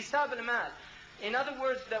fi iktisab al-mal. In other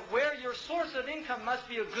words, that where your source of income must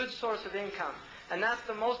be a good source of income. And that's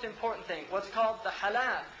the most important thing. What's called the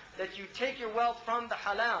halal. That you take your wealth from the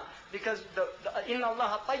halal. Because إِنَّ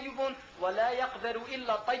اللَّهَ طَيِّبٌ وَلَا يَقْبَلُ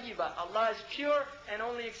إِلَّا طَيِّبًا. Allah is pure and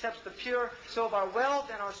only accepts the pure. So if our wealth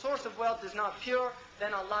and our source of wealth is not pure,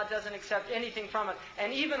 then Allah doesn't accept anything from it.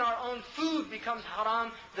 And even our own food becomes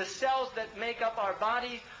haram. The cells that make up our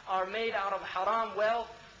bodies are made out of haram wealth.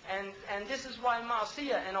 And this is why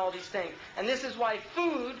ma'asiyah and all these things. And this is why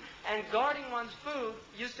food and guarding one's food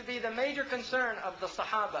used to be the major concern of the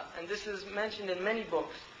Sahaba. And this is mentioned in many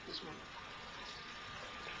books.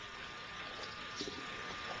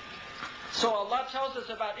 So Allah tells us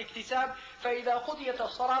about iktisab. فَإِذَا قُضِيَتَ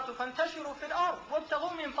الصَّلَاةُ فَانْتَشِرُوا فِي الْأَرْضِ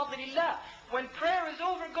وَابْتَغُوا مِنْ فَضْلِ اللَّهِ. When prayer is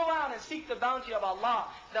over, go out and seek the bounty of Allah.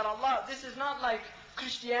 That Allah, this is not like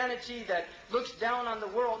Christianity that looks down on the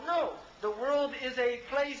world. No, the world is a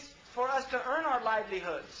place for us to earn our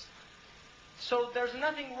livelihoods. So there's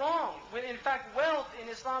nothing wrong. In fact, wealth in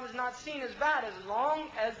Islam is not seen as bad as long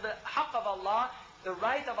as the haqq of Allah, the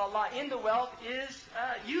right of Allah in the wealth is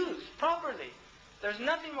used properly. There's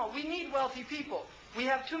nothing wrong. We need wealthy people. We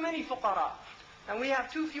have too many fuqara. And we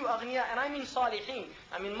have too few aghniya. And I mean salihin.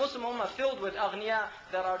 I mean Muslim ummah filled with aghniya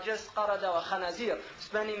that are just qarada wa khanazir,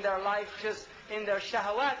 spending their life just in their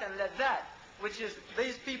shahawat and ladhat. Which is,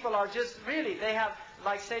 these people are just really, they have,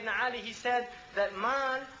 like Sayyidina Ali, he said that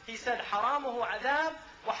mal, he said, haramuhu adab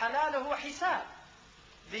wa halaluhu hisab.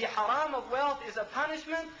 The haram of wealth is a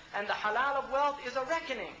punishment, and the halal of wealth is a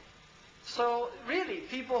reckoning. So really,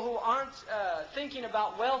 people who aren't thinking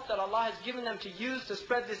about wealth that Allah has given them to use to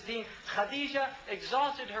spread this deen, Khadija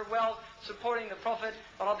exhausted her wealth supporting the Prophet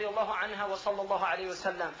radiallahu anha wa sallallahu alayhi wa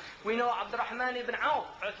sallam. We know Abdurrahman ibn Auf,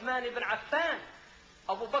 Uthman ibn Affan,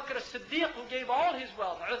 Abu Bakr as-Siddiq who gave all his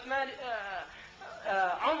wealth,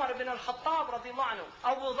 Umar ibn al-Khattab radiallahu anhu,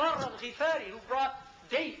 Abu Dharr al-Ghifari who brought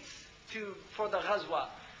dates for the Ghazwa.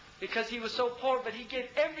 Because he was so poor, but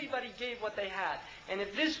everybody gave what they had. And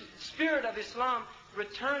if this spirit of Islam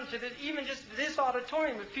returned to this, even just this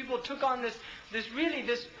auditorium, if people took on this,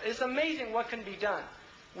 it's amazing what can be done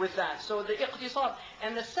with that. So the iqtisad.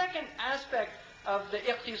 And the second aspect of the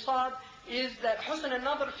iqtisad is that husn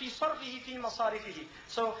al-nadr fi sarfihi fi masarifihi.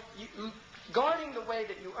 So guarding the way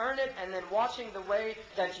that you earn it and then watching the way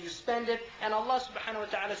that you spend it. And Allah subhanahu wa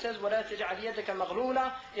ta'ala says, وَلَا تَجْعَلْ يَدَكَ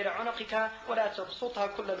مَغْلُولَةً إِلَى عُنُقِكَ وَلَا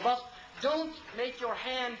تَبْسُطْهَا كُلَّ الْبَسْطِ. Don't make your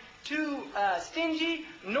hand too stingy,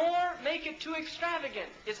 nor make it too extravagant.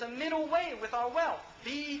 It's a middle way with our wealth.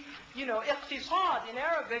 Iqtisad in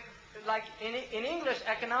Arabic, like in English,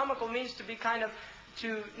 economical means to be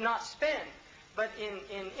to not spend. But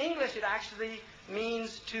in English, it actually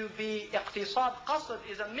means to be iqtisad. Qasd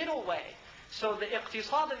is a middle way. So the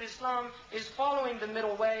iqtisad of Islam is following the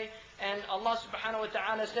middle way. And Allah subhanahu wa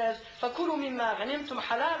ta'ala says, فَكُلُوا مِمَّا غَنِمْتُمْ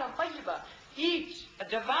حَلَالًا طَيِّبًا. Eat,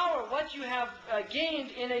 devour what you have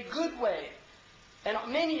gained in a good way. And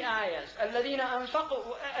many ayahs, الَّذِينَ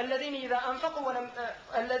إِذَا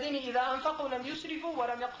أَنفَقُوا لَمْ يُسْرِفُوا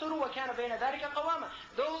وَلَمْ يَقْتُرُوا وَكَانَ بَيْنَ ذَلِكَ قَوَامًا.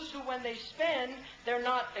 Those who when they spend, they're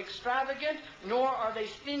not extravagant, nor are they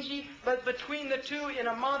stingy, but between the two in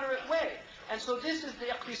a moderate way. And so this is the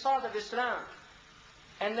iqtisad of Islam.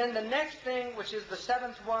 And then the next thing, which is the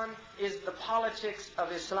seventh one, is the politics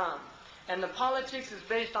of Islam. And the politics is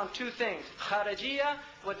based on two things, kharajiyya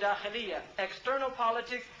wa dakhiliyya, external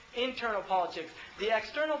politics, internal politics. The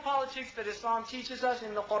external politics that Islam teaches us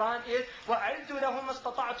in the Quran is وَأَعِدُّوا لَهُمْ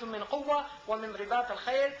اسْتَطَعْتُم مِّن قُوَّةٍ وَمِن رِبَاطِ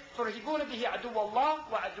الْخَيْلِ تُرْهِبُونَ بِهِ عَدُوَّ اللَّهِ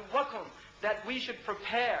وَعَدُوَّكُمْ. That we should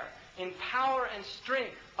prepare in power and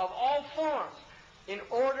strength of all forms in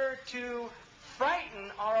order to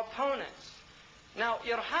frighten our opponents. Now,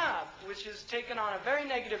 irhab, which is taken on a very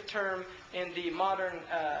negative term in the modern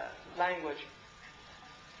language,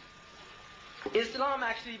 Islam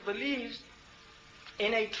actually believes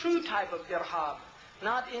in a true type of irhab,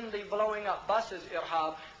 not in the blowing up buses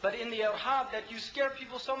irhab, but in the irhab that you scare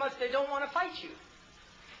people so much they don't want to fight you.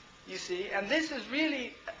 You see, and this is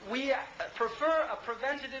really, we prefer a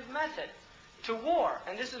preventative method to war,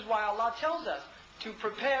 and this is why Allah tells us to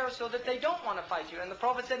prepare so that they don't want to fight you. And the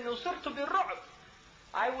Prophet said, نُصِرْتُ بِالرُّعْبِ.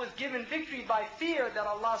 I was given victory by fear that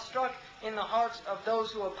Allah struck in the hearts of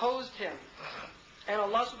those who opposed Him. And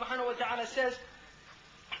Allah subhanahu wa ta'ala says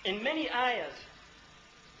in many ayahs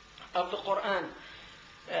of the Quran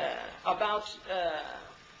about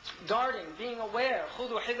guarding, being aware,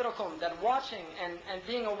 خُذُوا حِذْرَكُمْ, that watching and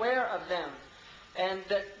being aware of them. And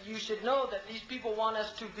that you should know that these people want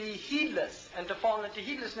us to be heedless and to fall into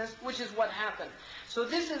heedlessness, which is what happened. So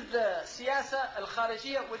this is the siyasa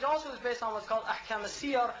al-kharijiyya, which also is based on what's called ahkam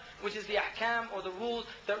al-siyar, which is the ahkam or the rules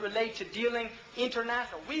that relate to dealing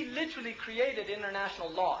international. We literally created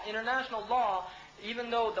international law. International law, even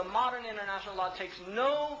though the modern international law takes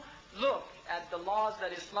no look at the laws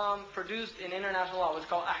that Islam produced in international law, it's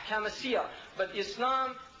called ahkam al-siyar. But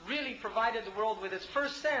Islam really provided the world with its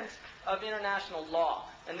first sense of international law.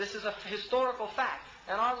 And this is a historical fact.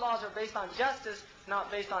 And our laws are based on justice, not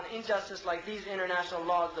based on injustice like these international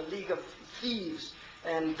laws, the League of Thieves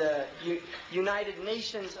and the United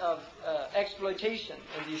Nations of exploitation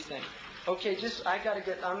and these things. Okay,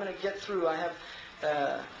 I'm going to get through. I have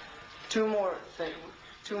two more.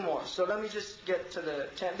 So let me just get to the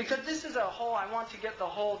 10. Because this is I want to get the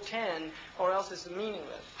whole 10, or else it's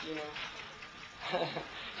meaningless, you know.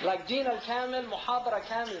 Like Deen al-Kamil, Muhadara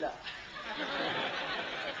Kamila.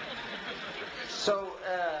 So,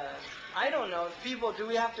 I don't know. People, do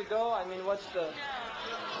we have to go? I mean, what's the...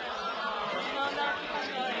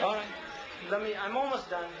 All right. I'm almost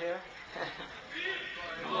done here.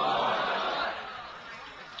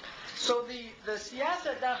 So the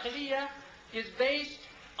siyasa dakhiliya is based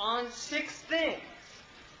on 6 things.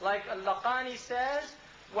 Like Al-Laqani says,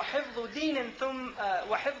 وحفظ دين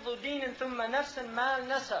ثم نفس ما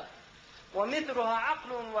نسب ومثلها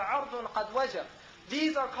عقل وعرض قد وجب.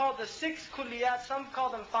 These are called the 6 kulliyat. Some call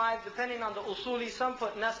them 5, depending on the usuli. Some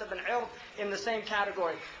put nasab and ird in the same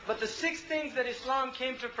category. But the 6 things that Islam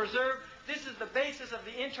came to preserve, this is the basis of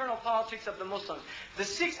the internal politics of the Muslims. The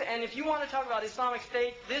 6, and if you want to talk about Islamic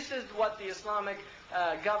State, this is what the Islamic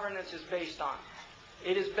governance is based on.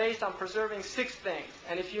 It is based on preserving 6 things.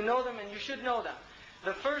 And if you know them, and you should know them,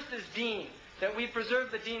 The first is deen, that we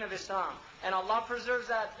preserve the deen of Islam. And Allah preserves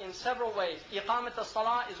that in several ways. Iqamat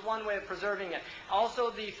al-salah is one way of preserving it. Also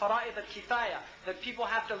the fara'id al-kifaya, that people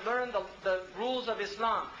have to learn the rules of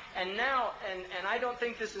Islam. And now, and I don't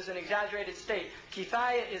think this is an exaggerated state,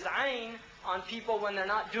 kifaya is ayn on people when they're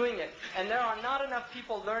not doing it. And there are not enough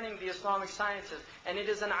people learning the Islamic sciences. And it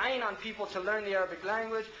is an ayn on people to learn the Arabic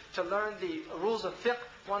language, to learn the rules of fiqh.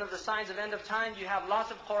 One of the signs of end of time, you have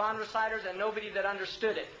lots of Quran reciters and nobody that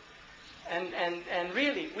understood it. And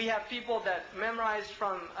really, we have people that memorize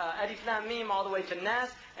from Alif Lam Mim all the way to Nas,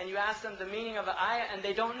 and you ask them the meaning of the ayah, and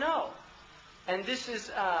they don't know. And this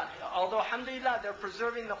is, although alhamdulillah, they're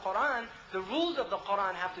preserving the Quran, the rules of the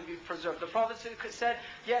Quran have to be preserved. The Prophet said,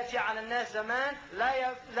 يَأْتِي عَلَى النَّاسِ زَمَانٍ لَا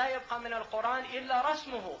يَبْقَى مِنَ الْقُرْآنِ إِلَّا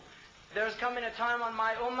رَسْمُهُ. There's coming a time on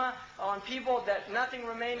my ummah, on people, that nothing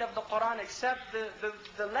remained of the Quran except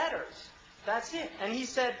the letters. That's it. And he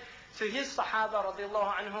said to his Sahaba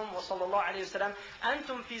radiallahu anhum wa sallallahu alayhi wa sallam,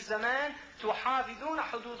 أَنْتُمْ فِي الزَّمَانِ تُحَافِظُونَ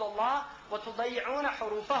حُدُودَ اللَّهِ وَتُضَيِّعُونَ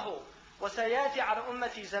حُرُوفَهُ وَسَيَاتِي عَلَى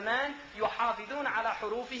أُمَّتِي زَمَانٍ يُحَافِظُونَ عَلى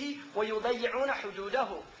حُرُوفِهِ وَيُضَيِّعُونَ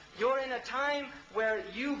حُدُودَهُ. You're in a time where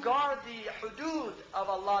you guard the hudud of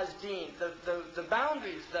Allah's deen, the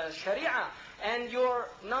boundaries, the sharia, and you're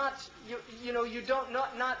not, you don't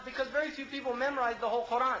not, because very few people memorize the whole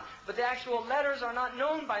Quran, but the actual letters are not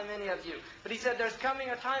known by many of you. But he said, there's coming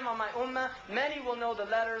a time on my ummah, many will know the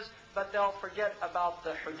letters, but they'll forget about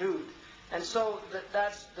the hudud. And so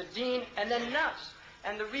that's the deen, and then nafs.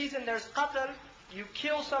 And the reason there's qatl, you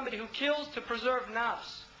kill somebody who kills to preserve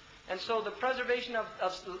nafs. And so the preservation of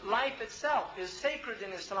life itself is sacred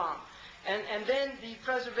in Islam. And then the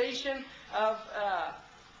preservation of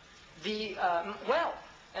the wealth.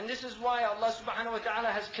 And this is why Allah subhanahu wa ta'ala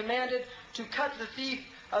has commanded to cut the thief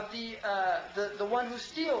of the one who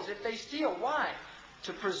steals, if they steal. Why?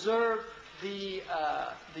 To preserve the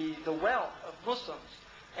wealth of Muslims.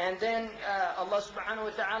 And then Allah subhanahu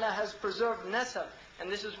wa ta'ala has preserved nasab. And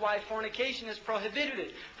this is why fornication is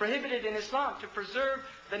prohibited in Islam, to preserve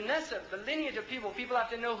the nasab, the lineage of people. People have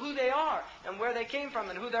to know who they are and where they came from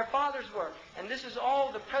and who their fathers were. And this is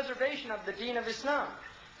all the preservation of the deen of Islam.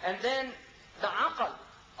 And then the aql.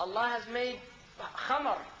 Allah has made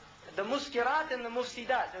khamar, the muskirat and the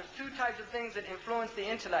mufsidat. There's two types of things that influence the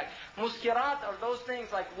intellect. Muskirat are those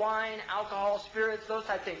things like wine, alcohol, spirits, those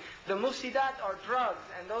type of things. The mufsidat are drugs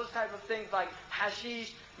and those type of things like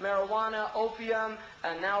hashish, marijuana, opium,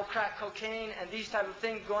 and now crack cocaine, and these type of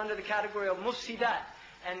things go under the category of mufsidat.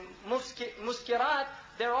 And muskirat,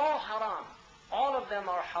 they're all haram. All of them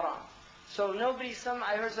are haram. So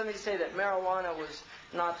I heard somebody say that marijuana was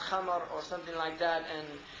not khamar or something like that,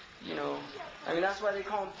 and that's why they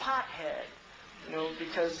call them pothead,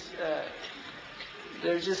 because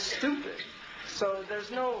they're just stupid. So there's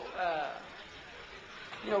no,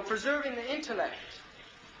 preserving the intellect.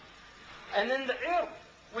 And then the irq,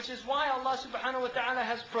 which is why Allah subhanahu wa ta'ala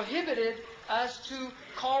has prohibited us to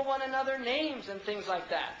call one another names and things like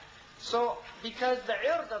that. So, because the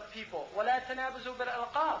irq of people, وَلَا تَنَابُزُوا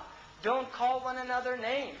بِالْأَلْقَابِ, don't call one another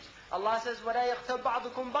names. Allah says, وَلَا يَغْتَبْ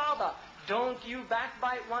بَعْضُكُمْ بَعْضًا, don't you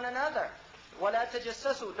backbite one another. وَلَا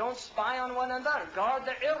تَجَسَّسُوا, don't spy on one another. Guard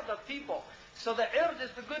the irq of people. So the irq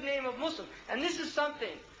is the good name of Muslim. And this is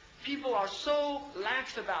something people are so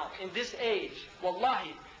lax about in this age.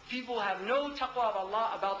 Wallahi. People have no taqwa of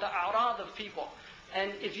Allah about the a'rad of people.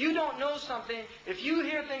 And if you don't know something, if you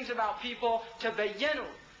hear things about people, tabayyanu,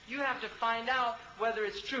 you have to find out whether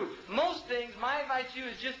it's true. Most things, my advice to you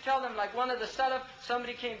is just tell them, like one of the salaf,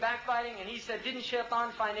 somebody came backbiting and he said, didn't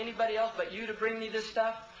shaitan find anybody else but you to bring me this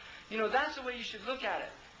stuff? That's the way you should look at it.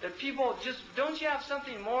 That people just, don't you have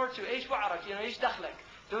something more to, ish wa'arak, ish dakhlak.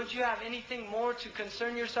 Don't you have anything more to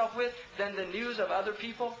concern yourself with than the news of other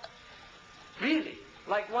people? Really?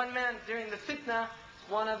 Like one man during the fitna,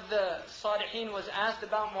 one of the Salihin was asked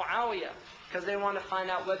about Muawiyah, because they want to find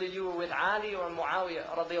out whether you were with Ali or Muawiyah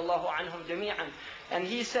radiyallahu anhum jami'an. And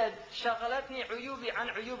he said, شَغَلَتْنِي عُيُوبِي عَنْ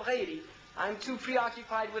عُيُوبْ غَيْرِي. I'm too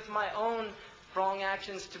preoccupied with my own wrong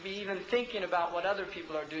actions to be even thinking about what other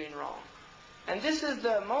people are doing wrong. And this is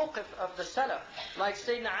the mawqif of the Salaf. Like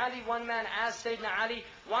Sayyidina Ali, one man asked Sayyidina Ali,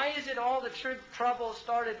 why is it all the trouble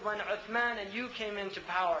started when Uthman and you came into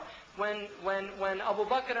power? When Abu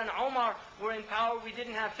Bakr and Umar were in power, we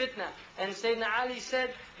didn't have fitna. And Sayyidina Ali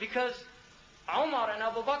said, because Umar and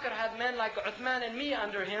Abu Bakr had men like Uthman and me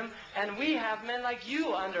under him, and we have men like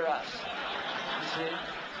you under us. You see?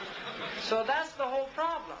 So that's the whole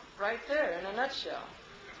problem, right there, in a nutshell.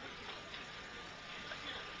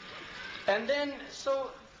 And then,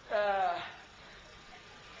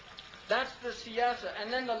 That's the siyasa.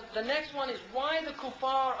 And then the next one is why the kuffar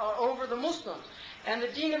are over the Muslims. And the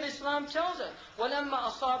deen of Islam tells us,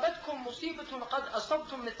 وَلَمَّا أَصَابَتْكُمْ مُصِيبَةٌ قَدْ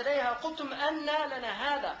أَصَبْتُمْ مِثْلَيْهَا قُلْتُمْ أَنَّى لَنَا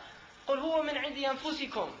هَذَا قُلْ هُوَ مِنْ عِنْدِ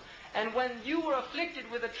أَنفُسِكُمْ. And when you were afflicted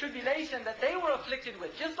with a tribulation that they were afflicted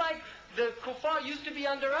with, just like the kuffar used to be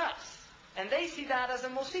under us, and they see that as a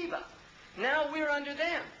musibah. Now we're under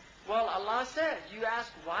them. Well, Allah said, you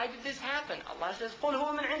ask, why did this happen? Allah says, قُلْ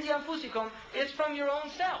هُوَ مِنْ عِنْدِ أَنفُسِكُمْ. It's from your own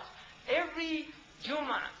self. Every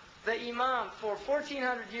Jum'ah, the Imam for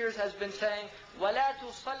 1400 years has been saying, وَلَا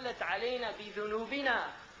تُصَلَّتْ عَلَيْنَا بِذُنُوبِنَا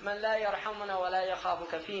مَنْ لَا يَرْحَمُنَا وَلَا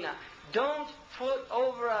يَخَافُكَ فِينَا. Don't put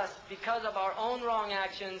over us, because of our own wrong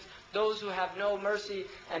actions, those who have no mercy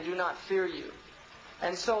and do not fear you.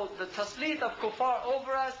 And so the tasleet of kuffar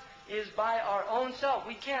over us is by our own self.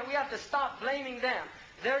 We have to stop blaming them.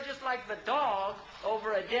 They're just like the dog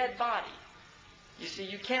over a dead body. You see,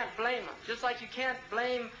 you can't blame them. Just like you can't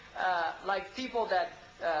blame like people that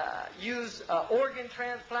use organ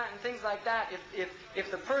transplant and things like that.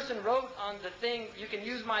 If the person wrote on the thing, you can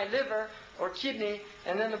use my liver or kidney,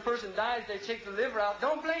 and then the person dies, they take the liver out,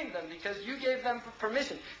 don't blame them because you gave them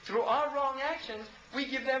permission. Through our wrong actions, we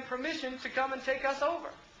give them permission to come and take us over.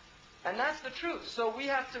 And that's the truth. So we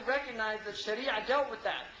have to recognize that Sharia dealt with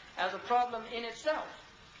that as a problem in itself.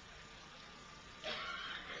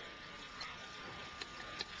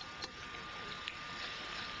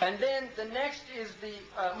 And then the next is the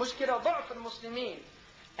mushkila ضعف المسلمين,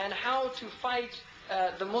 and how to fight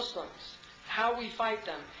the Muslims, how we fight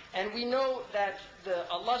them. And we know that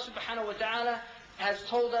Allah subhanahu wa ta'ala has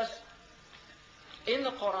told us in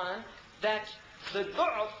the Quran that the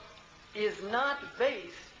du'af is not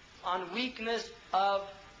based on weakness of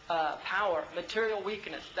power, material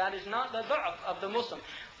weakness. That is not the du'af of the Muslim.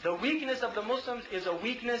 The weakness of the Muslims is a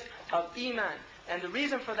weakness of iman. And the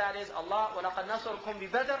reason for that is Allah, وَلَقَدْ نَصَرْكُمْ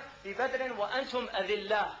بِبَدْرٍ وَأَنْتُمْ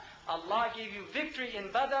أَذِلَّةٌ. Allah gave you victory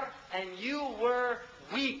in Badr and you were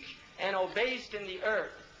weak and obased in the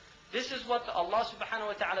earth. This is what Allah subhanahu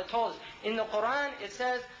wa ta'ala told us. In the Quran it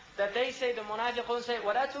says that they say, the munafiqun say,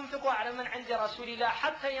 وَلَا تُنْفِقُوا عَلَى مَنْ عِنْدِ رَسُولِ اللَّهِ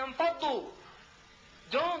حَتَّى يَنْفَضُّوا.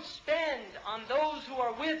 Don't spend on those who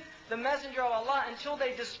are with the Messenger of Allah until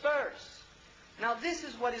they disperse. Now this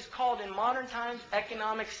is what is called in modern times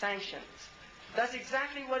economic sanctions. That's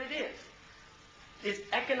exactly what it is. It's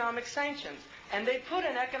economic sanctions. And they put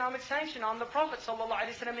an economic sanction on the Prophet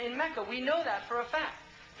ﷺ in Mecca. We know that for a fact.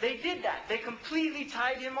 They did that. They completely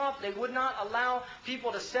tied him up. They would not allow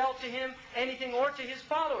people to sell to him anything or to his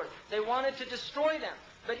followers. They wanted to destroy them.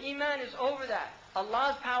 But Iman is over that.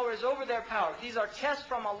 Allah's power is over their power. These are tests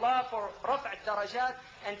from Allah for raf' al-darajat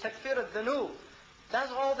and takfir al-dhunub.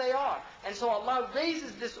 That's all they are. And so Allah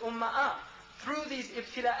raises this ummah up through these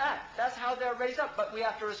ibtila'at. That's how they're raised up. But we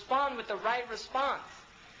have to respond with the right response.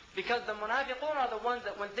 Because the munafiqun are the ones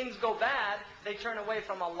that when things go bad, they turn away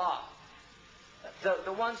from Allah.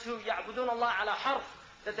 The ones who ya'budun Allah ala harf,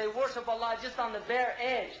 that they worship Allah just on the bare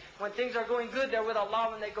edge. When things are going good, they're with Allah.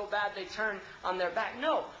 When they go bad, they turn on their back.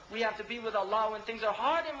 No, we have to be with Allah when things are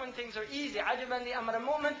hard and when things are easy. عَجَبًا لِأَمْرِ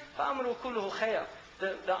الْمُؤْمِنِ فَأَمْرُهُ كُلُّهُ خَيْرٌ.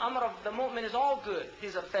 The amr of the mu'min is all good,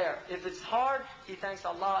 his affair. If it's hard, he thanks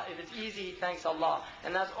Allah. If it's easy, he thanks Allah.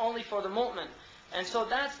 And that's only for the mu'min. And so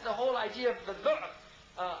that's the whole idea of the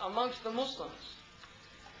du'af amongst the Muslims.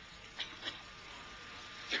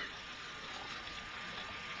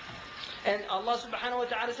 And Allah subhanahu wa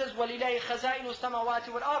ta'ala says, وَلِلَهِ خَزَائِنُ السَّمَوَاتِ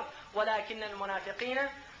وَالْأَرْضِ وَلَكِنَّ الْمُنَافِقِينَ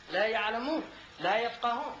لَا يَعْلَمُونَ لَا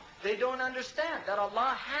يَفْقَهُونَ. They don't understand that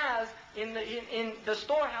Allah has in the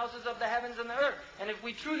storehouses of the heavens and the earth. And if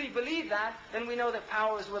we truly believe that, then we know that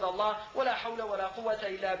power is with Allah. وَلَا حَوْلَ وَلَا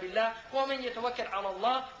قُوَّةَ إِلَّا بِاللَّهِ وَمَنْ يَتَوَكَّلْ عَلَى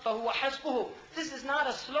اللَّهِ فَهُوَ حَسْبُهُ. This is not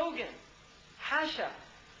a slogan. Hasha.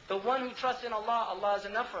 The one who trusts in Allah, Allah is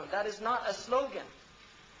enough for him. That is not a slogan.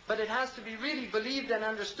 But it has to be really believed and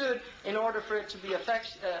understood in order for it to be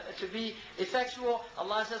effectual.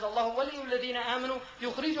 Allah says, Allahu waliyu alladhina amanu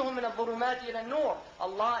yukhrijuhum min al-dhulumati ila an-nur.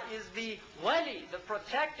 Allah is the wali, the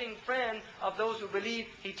protecting friend of those who believe.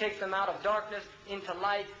 He takes them out of darkness into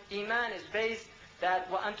light. Iman is based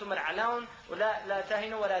that وَأَنْتُمُ الْعَلَوْنَ وَلَا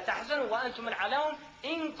تَهِنُوا وَلَا تَحْزَنُوا وَأَنْتُمُ الْعَلَوْنَ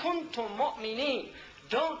إِن كُنْتُم مُؤْمِنِينَ.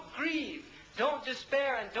 Don't grieve, don't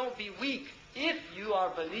despair, and don't be weak if you are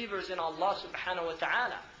believers in Allah subhanahu wa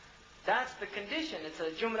ta'ala. That's the condition. It's a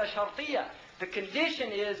jumla shartiyah. The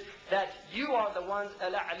condition is that you are the ones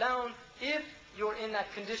al-a'laun if you're in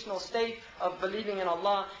that conditional state of believing in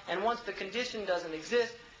Allah. And once the condition doesn't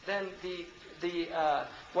exist, then the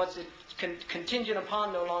what's it contingent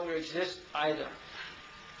upon no longer exists either.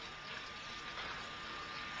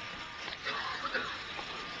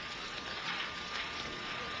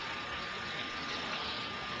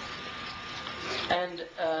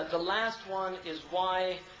 the last one is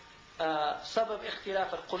why sabab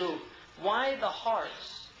ikhtilaf al-qulub, why the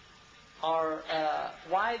hearts are,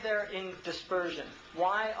 why they're in dispersion,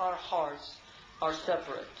 why our hearts are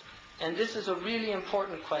separate. And this is a really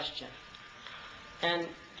important question. And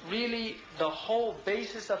really, the whole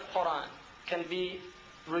basis of Quran can be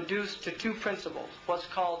reduced to two principles. What's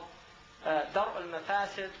called dar'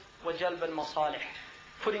 al-mafasid wa jalb al-masalih.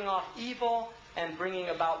 Putting off evil and bringing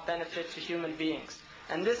about benefit to human beings.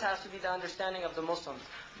 And this has to be the understanding of the Muslims.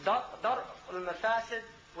 Dar' al-mafasid,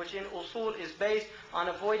 which in usul is based on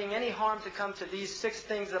avoiding any harm to come to these 6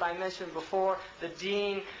 things that I mentioned before: the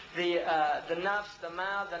deen, the nafs, the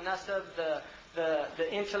mal, the nasab,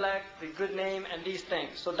 the intellect, the good name, and these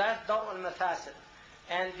things. So that's dar' al-mafasid.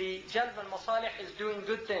 And the jalb al-masalih is doing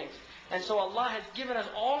good things. And so Allah has given us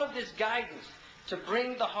all of this guidance to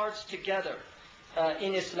bring the hearts together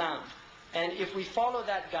in Islam. And if we follow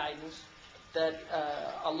that guidance, that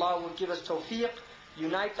Allah will give us tawfiq,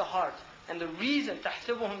 unite the heart. And the reason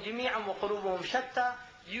تَحْسِبُهُمْ جَمِيعًا وَقُلُوبُهُمْ شَتَّى,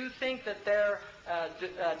 you think that they're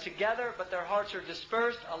together but their hearts are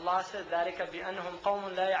dispersed. Allah says ذَلِكَ بِأَنَّهُمْ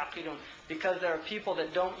قَوْمٌ لَا يَعْقِلُونَ, because there are people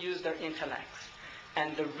that don't use their intellects.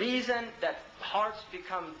 And the reason that hearts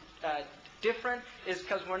become different is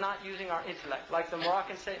because we're not using our intellect. Like the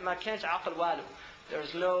Moroccans say, مَا كَانْش عَقْل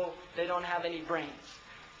وَالُ, they don't have any brains.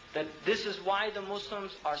 That this is why the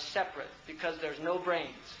Muslims are separate, because there's no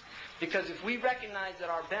brains. Because if we recognize that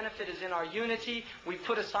our benefit is in our unity, we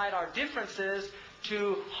put aside our differences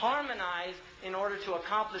to harmonize in order to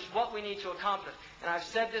accomplish what we need to accomplish. And I've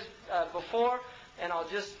said this before, and I'll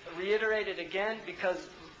just reiterate it again, because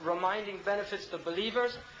reminding benefits the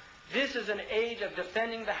believers. This is an age of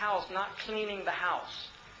defending the house, not cleaning the house.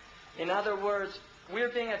 In other words, we're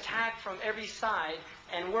being attacked from every side,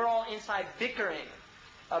 and we're all inside bickering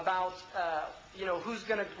about who's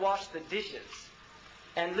going to wash the dishes.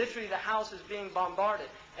 And literally the house is being bombarded.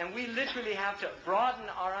 And we literally have to broaden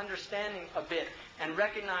our understanding a bit and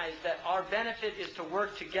recognize that our benefit is to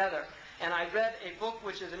work together. And I read a book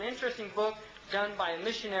which is an interesting book done by a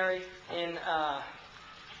missionary in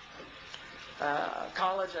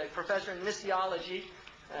college, a professor in missiology.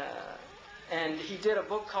 And he did a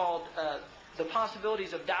book called The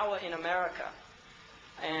Possibilities of Da'wah in America.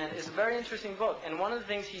 And it's a very interesting book. And one of the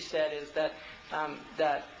things he said is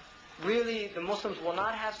that really the Muslims will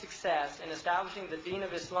not have success in establishing the deen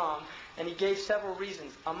of Islam. And he gave several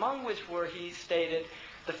reasons, among which were, he stated,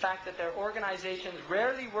 the fact that their organizations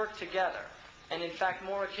rarely work together, and in fact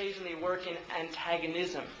more occasionally work in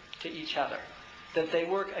antagonism to each other, that they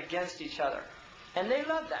work against each other. And they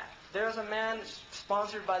love that. There's a man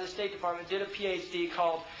sponsored by the State Department, did a PhD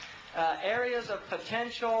called Areas of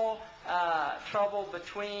Potential Trouble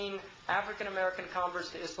Between African American Converts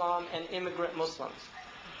to Islam and Immigrant Muslims.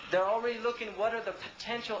 They're already looking what are the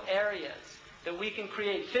potential areas that we can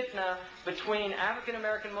create fitna between African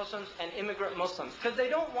American Muslims and immigrant Muslims. Because they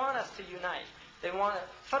don't want us to unite. They want to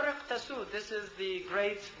farriq tasud. This is the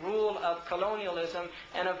great rule of colonialism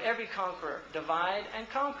and of every conqueror. Divide and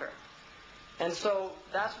conquer. And so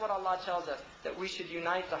that's what Allah tells us, that we should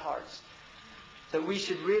unite the hearts. That we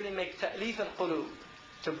should really make ta'lif al-qulub,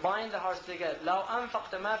 to bind the hearts together. لو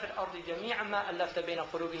أنفقت ما في الأرض جميعا ما ألفت بين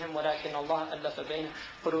قلوبهم ولكن الله ألف بين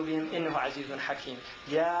قلوبهم إنه عزيز حكيم.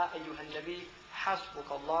 يا أيها النبي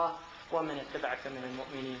حسبك الله ومن اتبعك من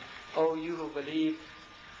المؤمنين. Oh, you who believe,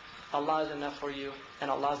 Allah is enough for you,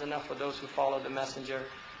 and Allah is enough for those who follow the Messenger.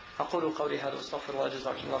 أقول قولي هذا واستغفر الله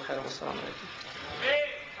جزاكم الله خيرا والسلام عليكم.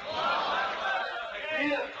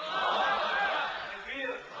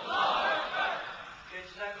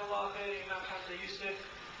 Imam Hamza Yusuf.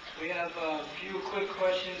 We have a few quick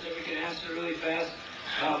questions that we can answer really fast.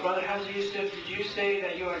 Brother Hamza Yusuf, did you say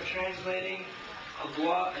that you are translating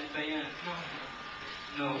Adwa al-Bayan?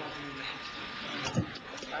 No.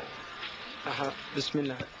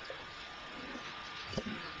 Bismillah.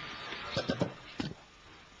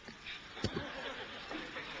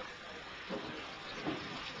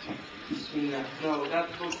 Bismillah. No, that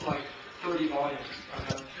book's like 30 volumes.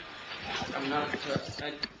 I'm not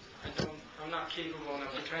capable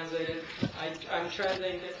enough to translate it. I'm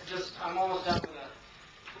translating it I'm almost done with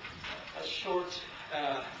a short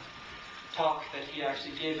talk that he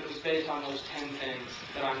actually gave. It was based on those 10 things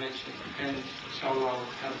that I mentioned. And inshallah, I'll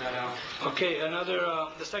have that out. Okay,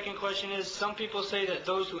 the second question is, some people say that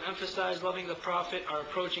those who emphasize loving the Prophet are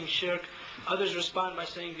approaching shirk. Others respond by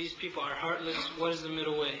saying these people are heartless. What is the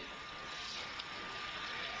middle way?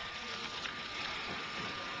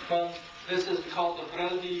 Well, this is called the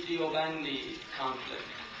Brelvi-Diobandi conflict.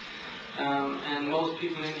 And most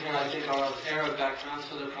people in here, I think, are of Arab background,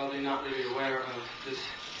 so they're probably not really aware of this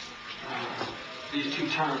these two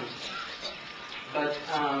terms. But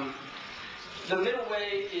the middle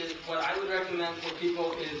way is what I would recommend for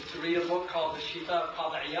people is to read a book called The Shifa of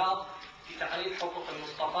Qadi Iyad, في تحرير حقوق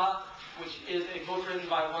المصطفى, which is a book written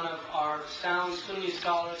by one of our sound Sunni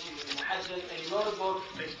scholars. He was a muhaddith, and he wrote a book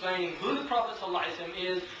explaining who the Prophet ﷺ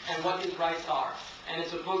is and what his rights are. And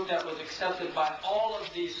it's a book that was accepted by all of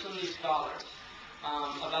the Sunni scholars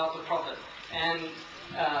about the Prophet. And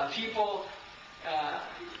people,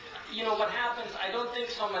 what happens, I don't think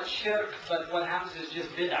so much shirk, but what happens is just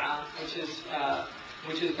bid'ah,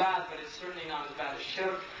 which is bad, but it's certainly not as bad as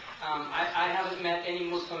shirk. I haven't met any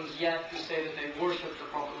Muslims yet who say that they worship the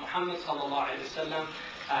Prophet Muhammad sallallahu alaihi wasallam.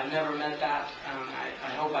 I've never met that.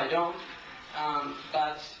 I hope I don't.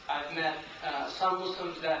 But I've met some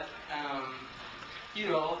Muslims that,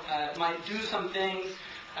 might do some things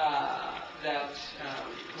that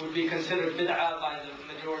would be considered bid'ah by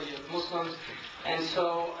the majority of Muslims. And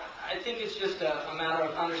so I think it's just a matter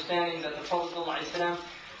of understanding that the Prophet ﷺ,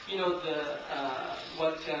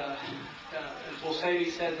 what al-Busayri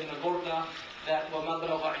says in the Burda, that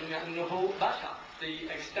وَمَبْرَغَ عِلْمِ أَنَّهُ بَشَرٌ. The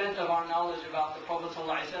extent of our knowledge about the Prophet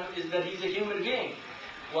ﷺ is that he's a human being.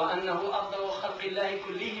 وَأَنَّهُ أَفْضَلُ خَلْقِ اللَّهِ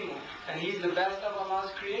كُلِّهِمُ. And he's the best of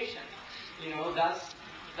Allah's creation.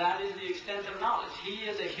 That is the extent of knowledge. He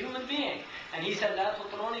is a human being. And he said, لَا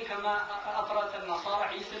تُطْرُونِ كَمَا أَطْرَتَ النَّصَارَ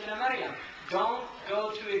عِيسَى بْنَ مَرْيَمَ. Don't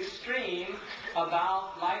go to extreme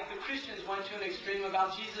about, like the Christians went to an extreme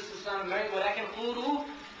about Jesus, the son of Mary. وَلَكِنْ قُولُوا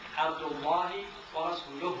عَبْدُ اللَّهِ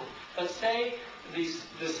وَرَسُولُهُ. But say,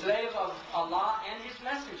 the slave of Allah and His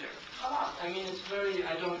messenger.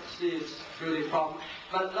 I don't see it's really a problem.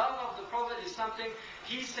 But love of the Prophet is something,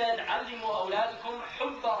 he said, عَلِّمُوا أَوْلَادُكُمْ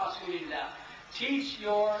حُبَّ رَسُولِ اللَّهِ. Teach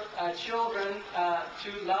your children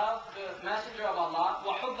to love the Messenger of Allah,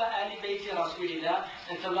 وَحُبَّ آلِ بَيْتِ رَسُولِ اللَّهِ,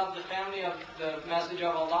 and to love the family of the Messenger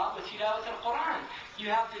of Allah, وَتِلَاوَةَ الْقُرْآنِ. You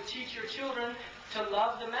have to teach your children to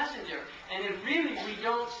love the Messenger. And if really we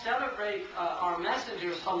don't celebrate our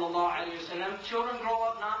Messenger, sallallahu alayhi wa sallam, children grow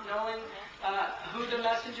up not knowing who the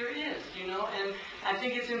Messenger is, and I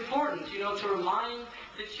think it's important, to remind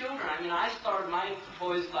the children. I started my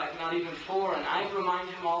boys not even 4, and I remind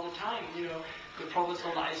him all the time, the Prophet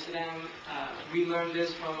ﷺ, we learned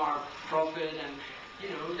this from our Prophet, and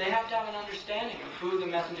they have to have an understanding of who the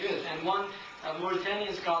Messenger is. And one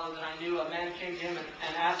Mauritanian scholar that I knew, a man came to him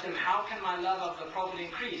and asked him, how can my love of the Prophet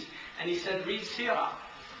increase? And he said, read Sirah.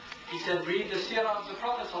 He said, read the Sirah of the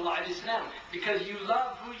Prophet ﷺ, because you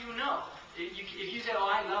love who you know. If you say,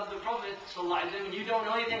 I love the Prophet ﷺ, and you don't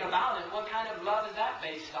know anything about it, what kind of love is that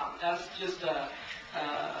based on? That's just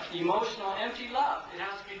emotional, empty love. It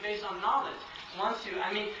has to be based on knowledge.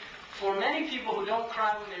 For many people who don't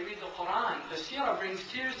cry when they read the Quran, the Sirah brings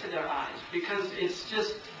tears to their eyes, because it's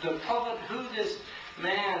just the Prophet, who this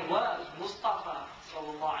man was, Mustafa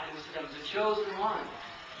sallallahu alayhi wa sallam, the chosen one.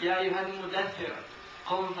 Ya ayyuhal mudaththir,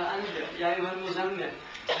 qum fa'anzir, ya ayyuhal muzammil.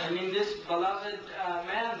 This beloved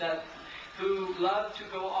man who loved to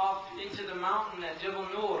go off into the mountain at Jabal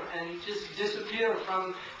Nur and just disappear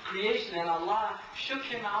from creation. And Allah shook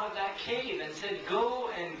him out of that cave and said, go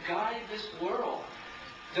and guide this world.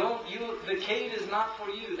 The cave is not for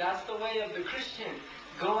you. That's the way of the Christian.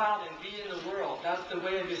 Go out and be in the world. That's the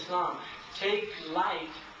way of Islam. Take light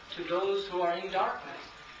to those who are in darkness.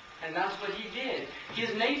 And that's what he did.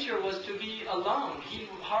 His nature was to be alone. He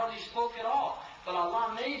hardly spoke at all. But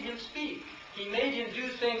Allah made him speak. He made him do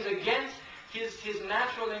things against his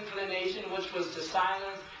natural inclination, which was to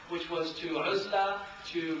silence, which was to uzla,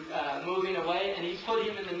 to moving away, and he put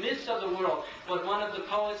him in the midst of the world. But one of the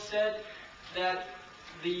poets said that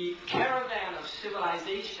the caravan of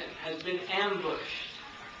civilization has been ambushed.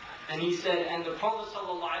 And he said, and the Prophet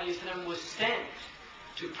ﷺ was sent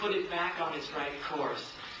to put it back on its right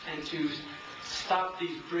course and to stop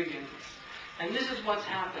these brigands. And this is what's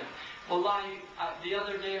happened. Wallahi, the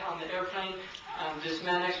other day on the airplane, this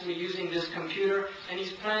man next to me using this computer, and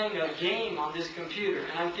he's playing a game on this computer.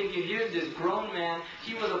 And I'm thinking, here's this grown man.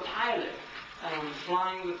 He was a pilot,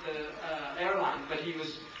 flying with the airline, but he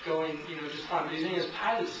was going, just fine. But he's in his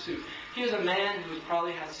pilot's suit. Here's a man who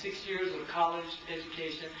probably had 6 years of college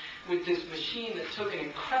education with this machine that took an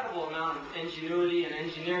incredible amount of ingenuity and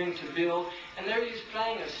engineering to build, and there he's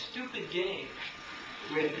playing a stupid game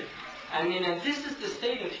with it. And this is the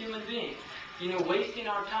state of human beings. Wasting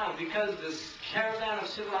our time because this caravan of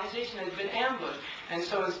civilization has been ambushed. And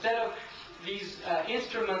so instead of these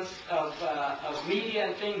instruments of media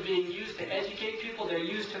and things being used to educate people, they're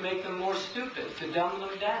used to make them more stupid, to dumb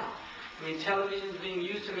them down. Television is being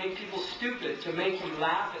used to make people stupid, to make them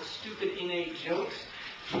laugh at stupid innate jokes,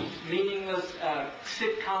 meaningless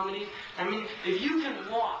sick comedy. If you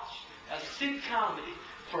can watch a sick comedy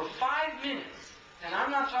for 5 minutes, and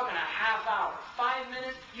I'm not talking a half hour, 5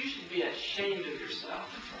 minutes, you should be ashamed of yourself.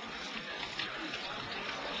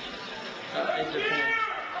 Independent.